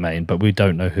Bitmain, but we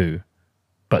don't know who.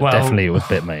 But definitely it was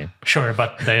Bitmain. Sure,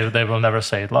 but they will never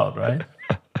say it loud, right?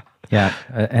 Yeah,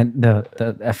 and the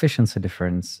efficiency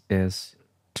difference is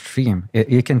extreme.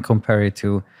 You can compare it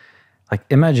to, like,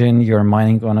 imagine you're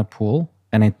mining on a pool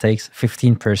and it takes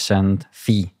 15%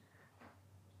 fee.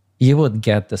 You would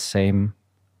get the same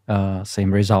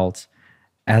results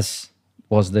as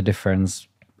was the difference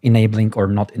enabling or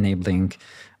not enabling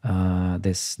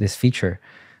this feature.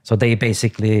 So they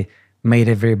basically made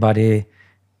everybody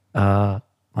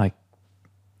like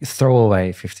throw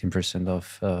away 15%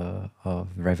 of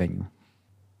revenue.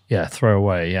 Yeah, throw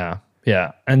away. Yeah.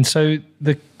 Yeah. And so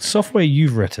the software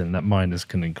you've written that miners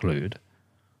can include,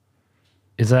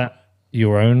 is that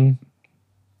your own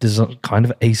kind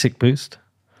of ASIC boost?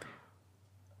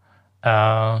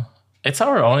 It's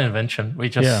our own invention. We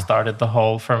just started the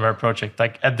whole firmware project.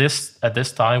 Like at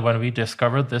this time when we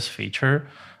discovered this feature,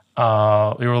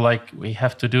 we were like, we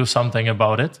have to do something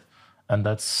about it. And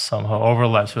that somehow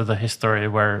overlaps with the history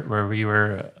where we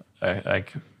were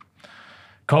like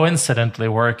coincidentally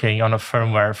working on a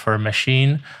firmware for a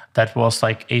machine that was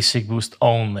like ASIC boost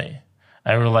only.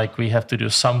 And we were like, we have to do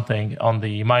something on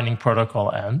the mining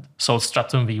protocol end. So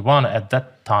Stratum V2 at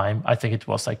that time, I think it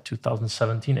was like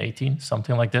 2017, 18,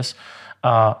 something like this,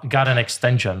 got an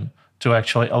extension to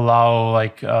actually allow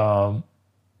like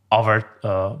covered,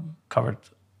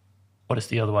 what is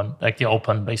the other one? Like the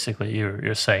open, basically,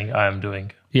 you're saying I am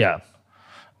doing. Yeah.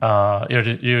 You're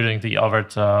doing the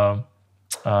overt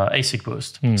ASIC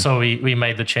boost. So we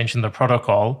made the change in the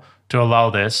protocol to allow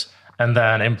this, and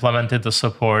then implemented the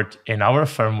support in our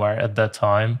firmware at that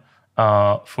time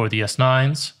for the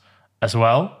S9s as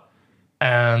well.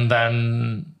 And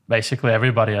then basically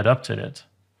everybody adopted it.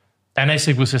 And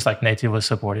ASIC boost is like natively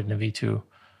supported in V2.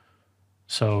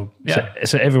 So yeah.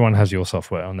 So everyone has your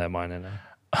software on their miner now.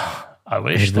 I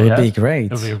wish It would be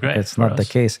great. It would be great. It's not the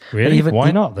case. Really?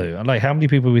 Why not though? Like, how many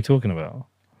people are we talking about?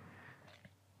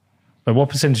 Like, what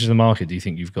percentage of the market do you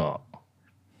think you've got?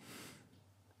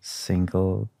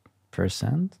 Single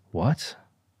percent? What?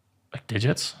 Like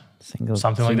digits? Single,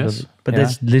 Something like this? But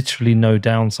there's literally no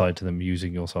downside to them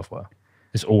using your software.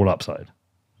 It's all upside.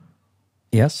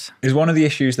 Yes. Is one of the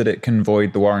issues that it can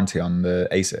void the warranty on the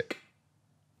ASIC?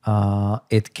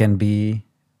 It can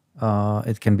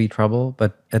be trouble,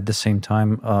 but at the same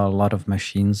time, a lot of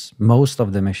machines, most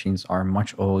of the machines are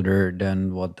much older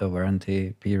than what the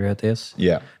warranty period is.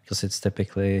 Yeah. Because it's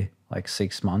typically like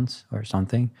 6 months or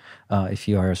something. If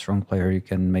you are a strong player, you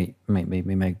can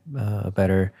maybe make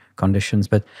better conditions,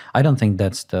 but I don't think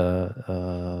that's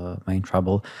the main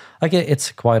trouble. Like,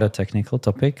 it's quite a technical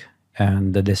topic,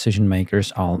 and the decision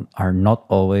makers are not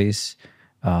always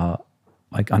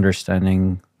like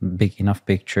understanding big enough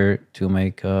picture to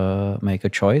make a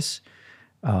choice.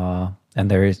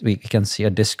 And we can see a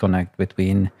disconnect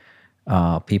between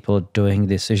people doing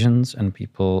decisions and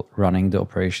people running the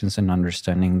operations and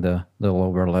understanding the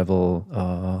lower level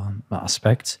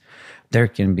aspects. There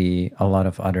can be a lot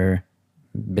of other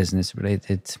business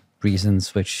related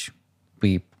reasons which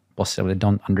we possibly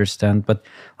don't understand, but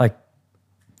like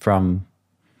from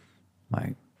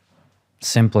like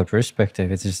simpler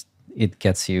perspective, it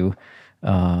gets you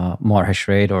more hash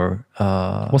rate or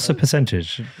what's the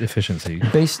percentage efficiency?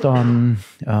 based on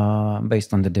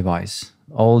the device.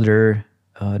 Older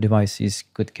devices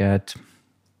could get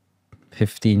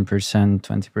 15%,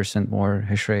 20% more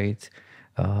hash rate.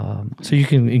 So you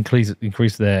can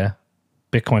increase their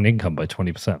Bitcoin income by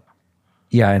 20%.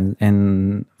 Yeah,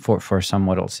 and for some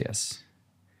models, yes.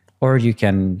 Or you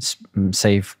can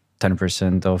save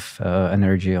 10% of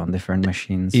energy on different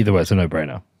machines. Either way, it's a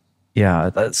no-brainer.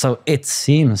 Yeah, so it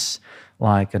seems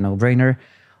like a no-brainer.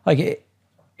 Like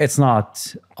it's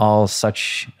not all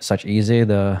such easy.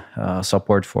 The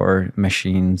support for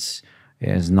machines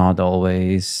is not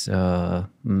always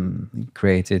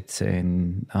created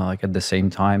in like at the same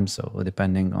time. So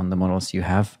depending on the models you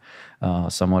have,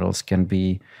 some models can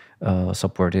be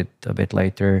supported a bit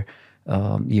later.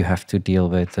 You have to deal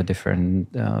with a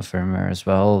different firmware as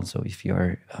well. So if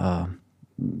you're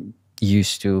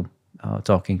used to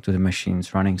talking to the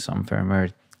machines running some firmware,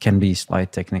 it can be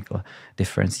slight technical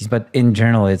differences. But in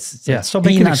general, it's stop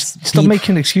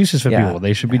making excuses for people.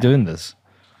 They should be doing this.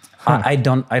 I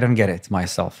don't get it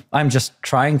myself. I'm just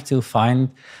trying to find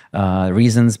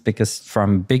reasons, because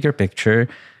from bigger picture,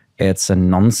 it's a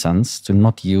nonsense to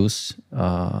not use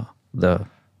the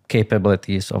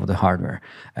capabilities of the hardware.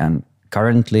 And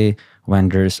currently,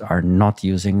 vendors are not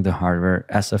using the hardware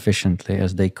as efficiently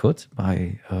as they could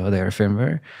by their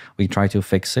firmware. We try to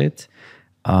fix it.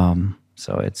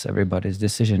 So it's everybody's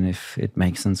decision if it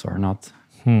makes sense or not.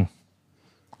 And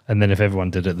then if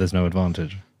everyone did it, there's no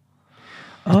advantage.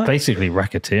 It's basically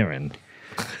racketeering.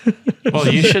 Well,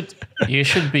 you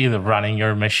should be running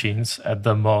your machines at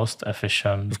the most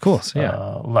efficient, of course,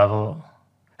 level.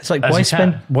 It's like,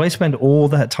 why spend all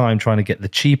that time trying to get the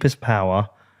cheapest power,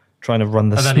 trying to run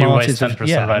the and smartest? Then you waste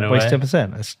 10% right away. Waste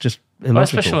 10%. It's just illogical. Well,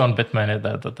 especially on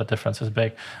Bitmain, the difference is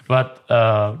big. But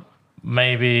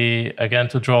maybe, again,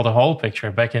 to draw the whole picture,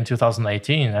 back in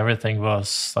 2018, everything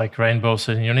was like rainbows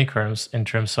and unicorns in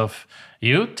terms of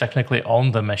you technically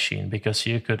own the machine because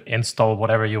you could install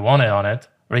whatever you wanted on it,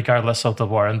 regardless of the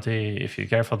warranty. If you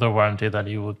care for the warranty, then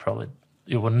you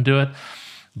wouldn't do it.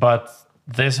 But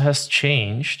this has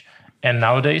changed. And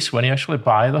nowadays, when you actually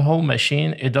buy the whole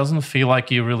machine, it doesn't feel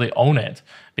like you really own it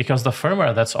because the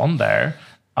firmware that's on there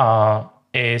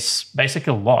is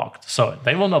basically locked. So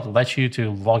they will not let you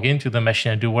to log into the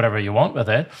machine and do whatever you want with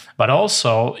it. But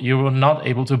also, you will not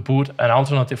able to boot an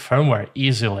alternative firmware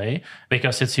easily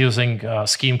because it's using a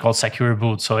scheme called secure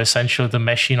boot. So essentially, the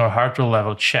machine or hardware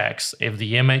level checks if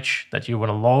the image that you want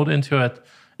to load into it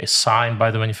is signed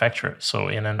by the manufacturer. So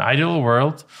in an ideal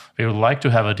world, we would like to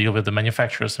have a deal with the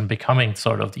manufacturers and becoming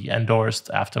sort of the endorsed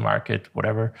aftermarket,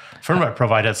 whatever firmware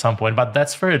provider at some point. But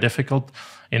that's very difficult,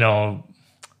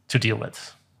 to deal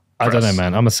with. I don't know,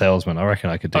 man. I'm a salesman. I reckon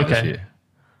I could do this for you.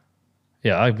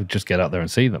 Yeah, I would just get out there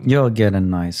and see them. You'll get a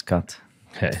nice cut.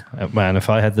 Hey, man, if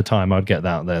I had the time, I'd get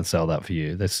out there and sell that for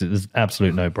you. This is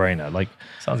absolute no-brainer. Like,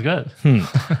 sounds good.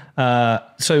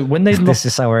 So when they This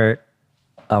is our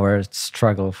our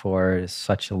struggle for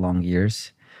such a long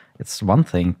years. It's one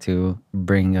thing to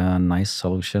bring a nice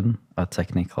solution, a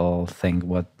technical thing,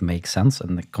 what makes sense,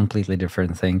 and a completely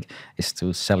different thing is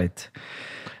to sell it.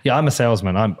 Yeah, I'm a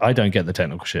salesman. I don't get the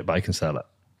technical shit, but I can sell it.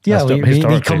 Yeah, we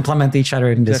historically. complement each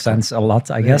other in this sense a lot,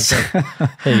 I guess.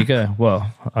 There you go.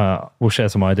 Well, we'll share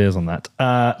some ideas on that.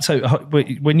 So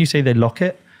when you say they lock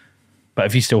it, but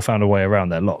have you still found a way around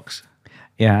their locks?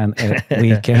 Yeah, and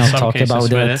we cannot talk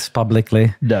about it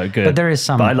publicly. No, good. But there is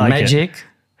some like magic.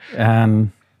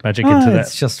 And magic into that.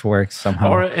 It just works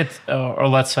somehow. Or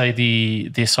let's say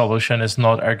the solution is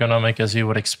not ergonomic as you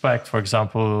would expect. For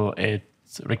example, it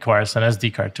requires an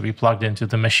SD card to be plugged into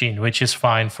the machine, which is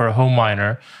fine for a home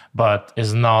miner, but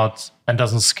is not and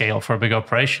doesn't scale for a big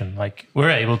operation. Like we're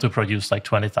able to produce like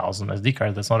 20,000 SD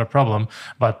cards. That's not a problem.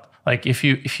 But like if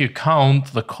you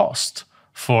count the cost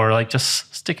for like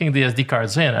just sticking the SD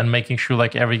cards in and making sure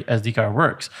like every SD card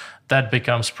works, that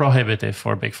becomes prohibitive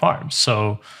for big farms.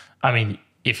 So, I mean,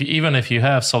 even if you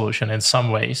have solution in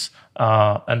some ways,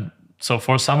 and so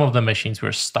for some of the machines,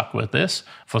 we're stuck with this.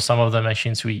 For some of the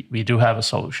machines, we do have a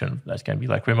solution that can be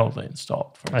like remotely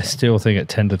installed. I still think at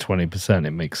 10 to 20%,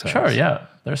 it makes sense. Sure, yeah.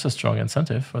 There's a strong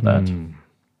incentive for that.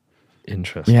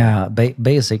 Interesting. Yeah,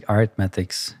 basic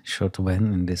arithmetics should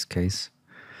win in this case.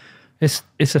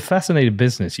 It's a fascinating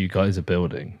business you guys are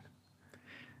building.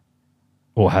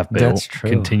 Or have built. That's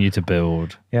true. Continue to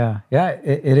build. Yeah,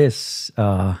 it is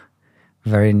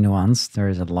very nuanced. There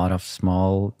is a lot of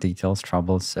small details,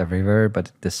 troubles everywhere, but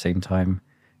at the same time,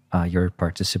 you're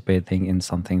participating in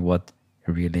something what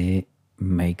really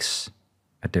makes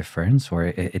a difference, or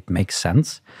it makes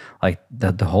sense. Like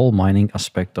the whole mining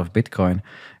aspect of Bitcoin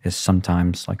is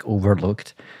sometimes like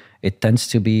overlooked. It tends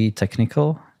to be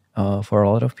technical for a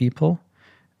lot of people,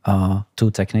 too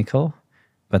technical,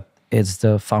 but it's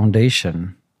the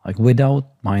foundation. Like without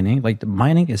mining, like the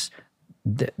mining is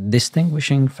the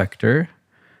distinguishing factor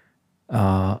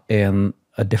in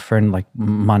a different like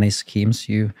money schemes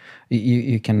you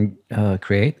can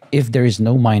create. If there is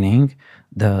no mining,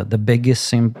 the biggest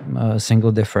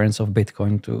single difference of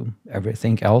Bitcoin to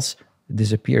everything else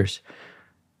disappears.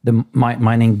 The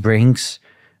mining brings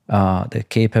the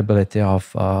capability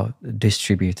of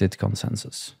distributed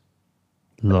consensus.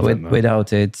 Love it, man.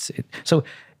 Without it, so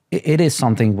it is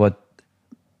something what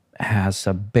has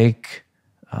a big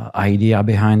idea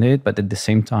behind it, but at the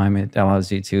same time, it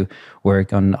allows you to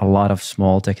work on a lot of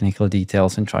small technical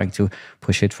details and trying to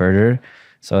push it further.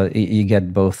 So you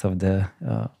get both of the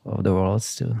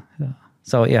worlds too.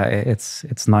 So yeah,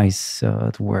 it's nice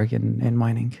to work in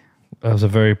mining. That was a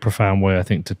very profound way, I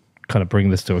think, to kind of bring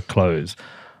this to a close.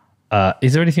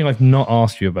 Is there anything I've not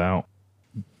asked you about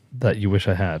that you wish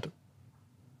I had?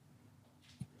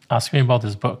 Ask me about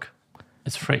this book.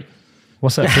 It's free.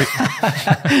 What's that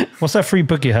free, what's that free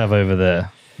book you have over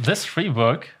there? This free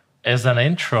book is an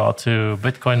intro to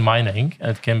Bitcoin mining.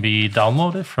 It can be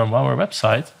downloaded from our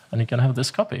website, and you can have this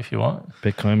copy if you want.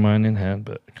 Bitcoin Mining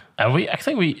Handbook. And I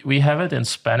think we have it in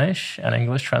Spanish and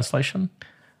English translation.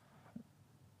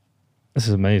 This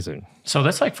is amazing. So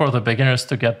that's like for the beginners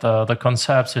to get the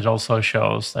concepts. It also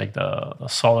shows like the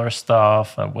solar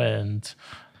stuff and wind,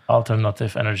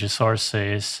 alternative energy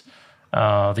sources,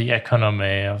 the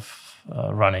economy of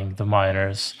running the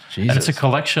miners. Jesus. And it's a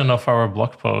collection of our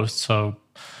blog posts. So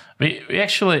we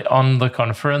actually, on the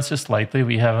conferences lately,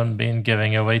 we haven't been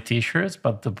giving away t-shirts,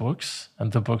 but the books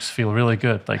feel really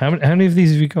good. Like How many of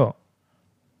these have you got?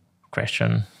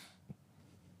 Question,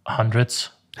 hundreds.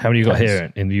 How many you got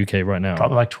here in the UK right now?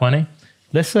 Probably like 20.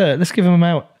 Let's give them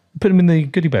out. Put them in the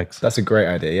goodie bags. That's a great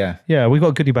idea, yeah. Yeah, we got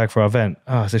a goodie bag for our event.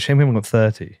 Oh, it's a shame we haven't got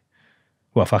 30.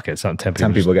 Well, fuck it. It's not 10 people.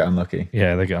 10 people get unlucky.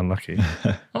 Yeah, they get unlucky.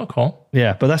 Oh, cool.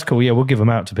 Yeah, but that's cool. Yeah, we'll give them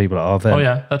out to people at our event. Oh,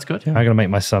 yeah, that's good. I'm going to make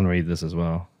my son read this as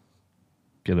well.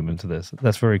 Get him into this.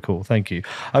 That's very cool. Thank you.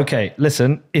 Okay,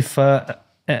 listen, if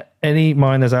any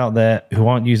miners out there who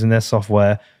aren't using their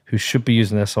software, who should be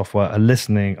using their software, are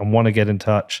listening and want to get in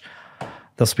touch,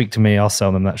 they'll speak to me. I'll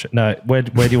sell them that shit. No, where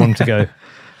do you want them to go?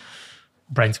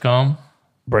 Braiins.com.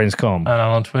 Braiins.com. And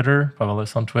I'm on Twitter. Pavel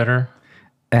is on Twitter.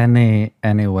 Any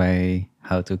way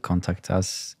how to contact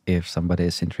us. If somebody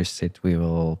is interested, we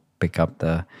will pick up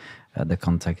the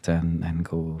contact and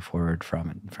go forward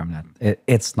from that.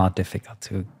 It's not difficult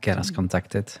to get us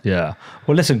contacted. Yeah.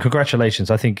 Well, listen,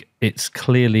 congratulations. I think it's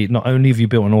clearly not only have you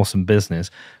built an awesome business,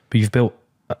 but you've built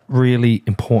really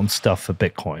important stuff for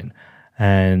Bitcoin.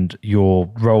 And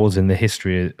your roles in the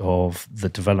history of the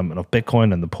development of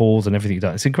Bitcoin and the pools and everything you've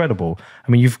done. It's incredible. I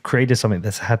mean, you've created something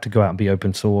that's had to go out and be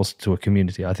open source to a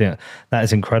community. I think that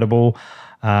is incredible.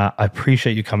 I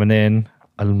appreciate you coming in.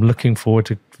 I'm looking forward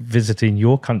to visiting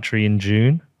your country in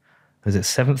June. is it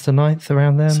 7th to 9th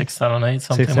around then? 6th, 7th, 8th,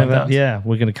 something 6th, like 7th? that. Yeah,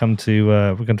 we're going to come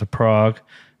to Prague,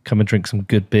 come and drink some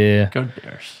good beer. Good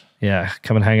beers. Yeah,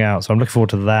 come and hang out. So I'm looking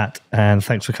forward to that. And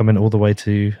thanks for coming all the way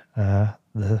to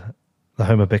the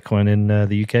home of Bitcoin in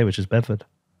the UK, which is Bedford.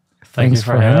 Thanks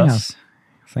for having us.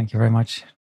 Thank you very much.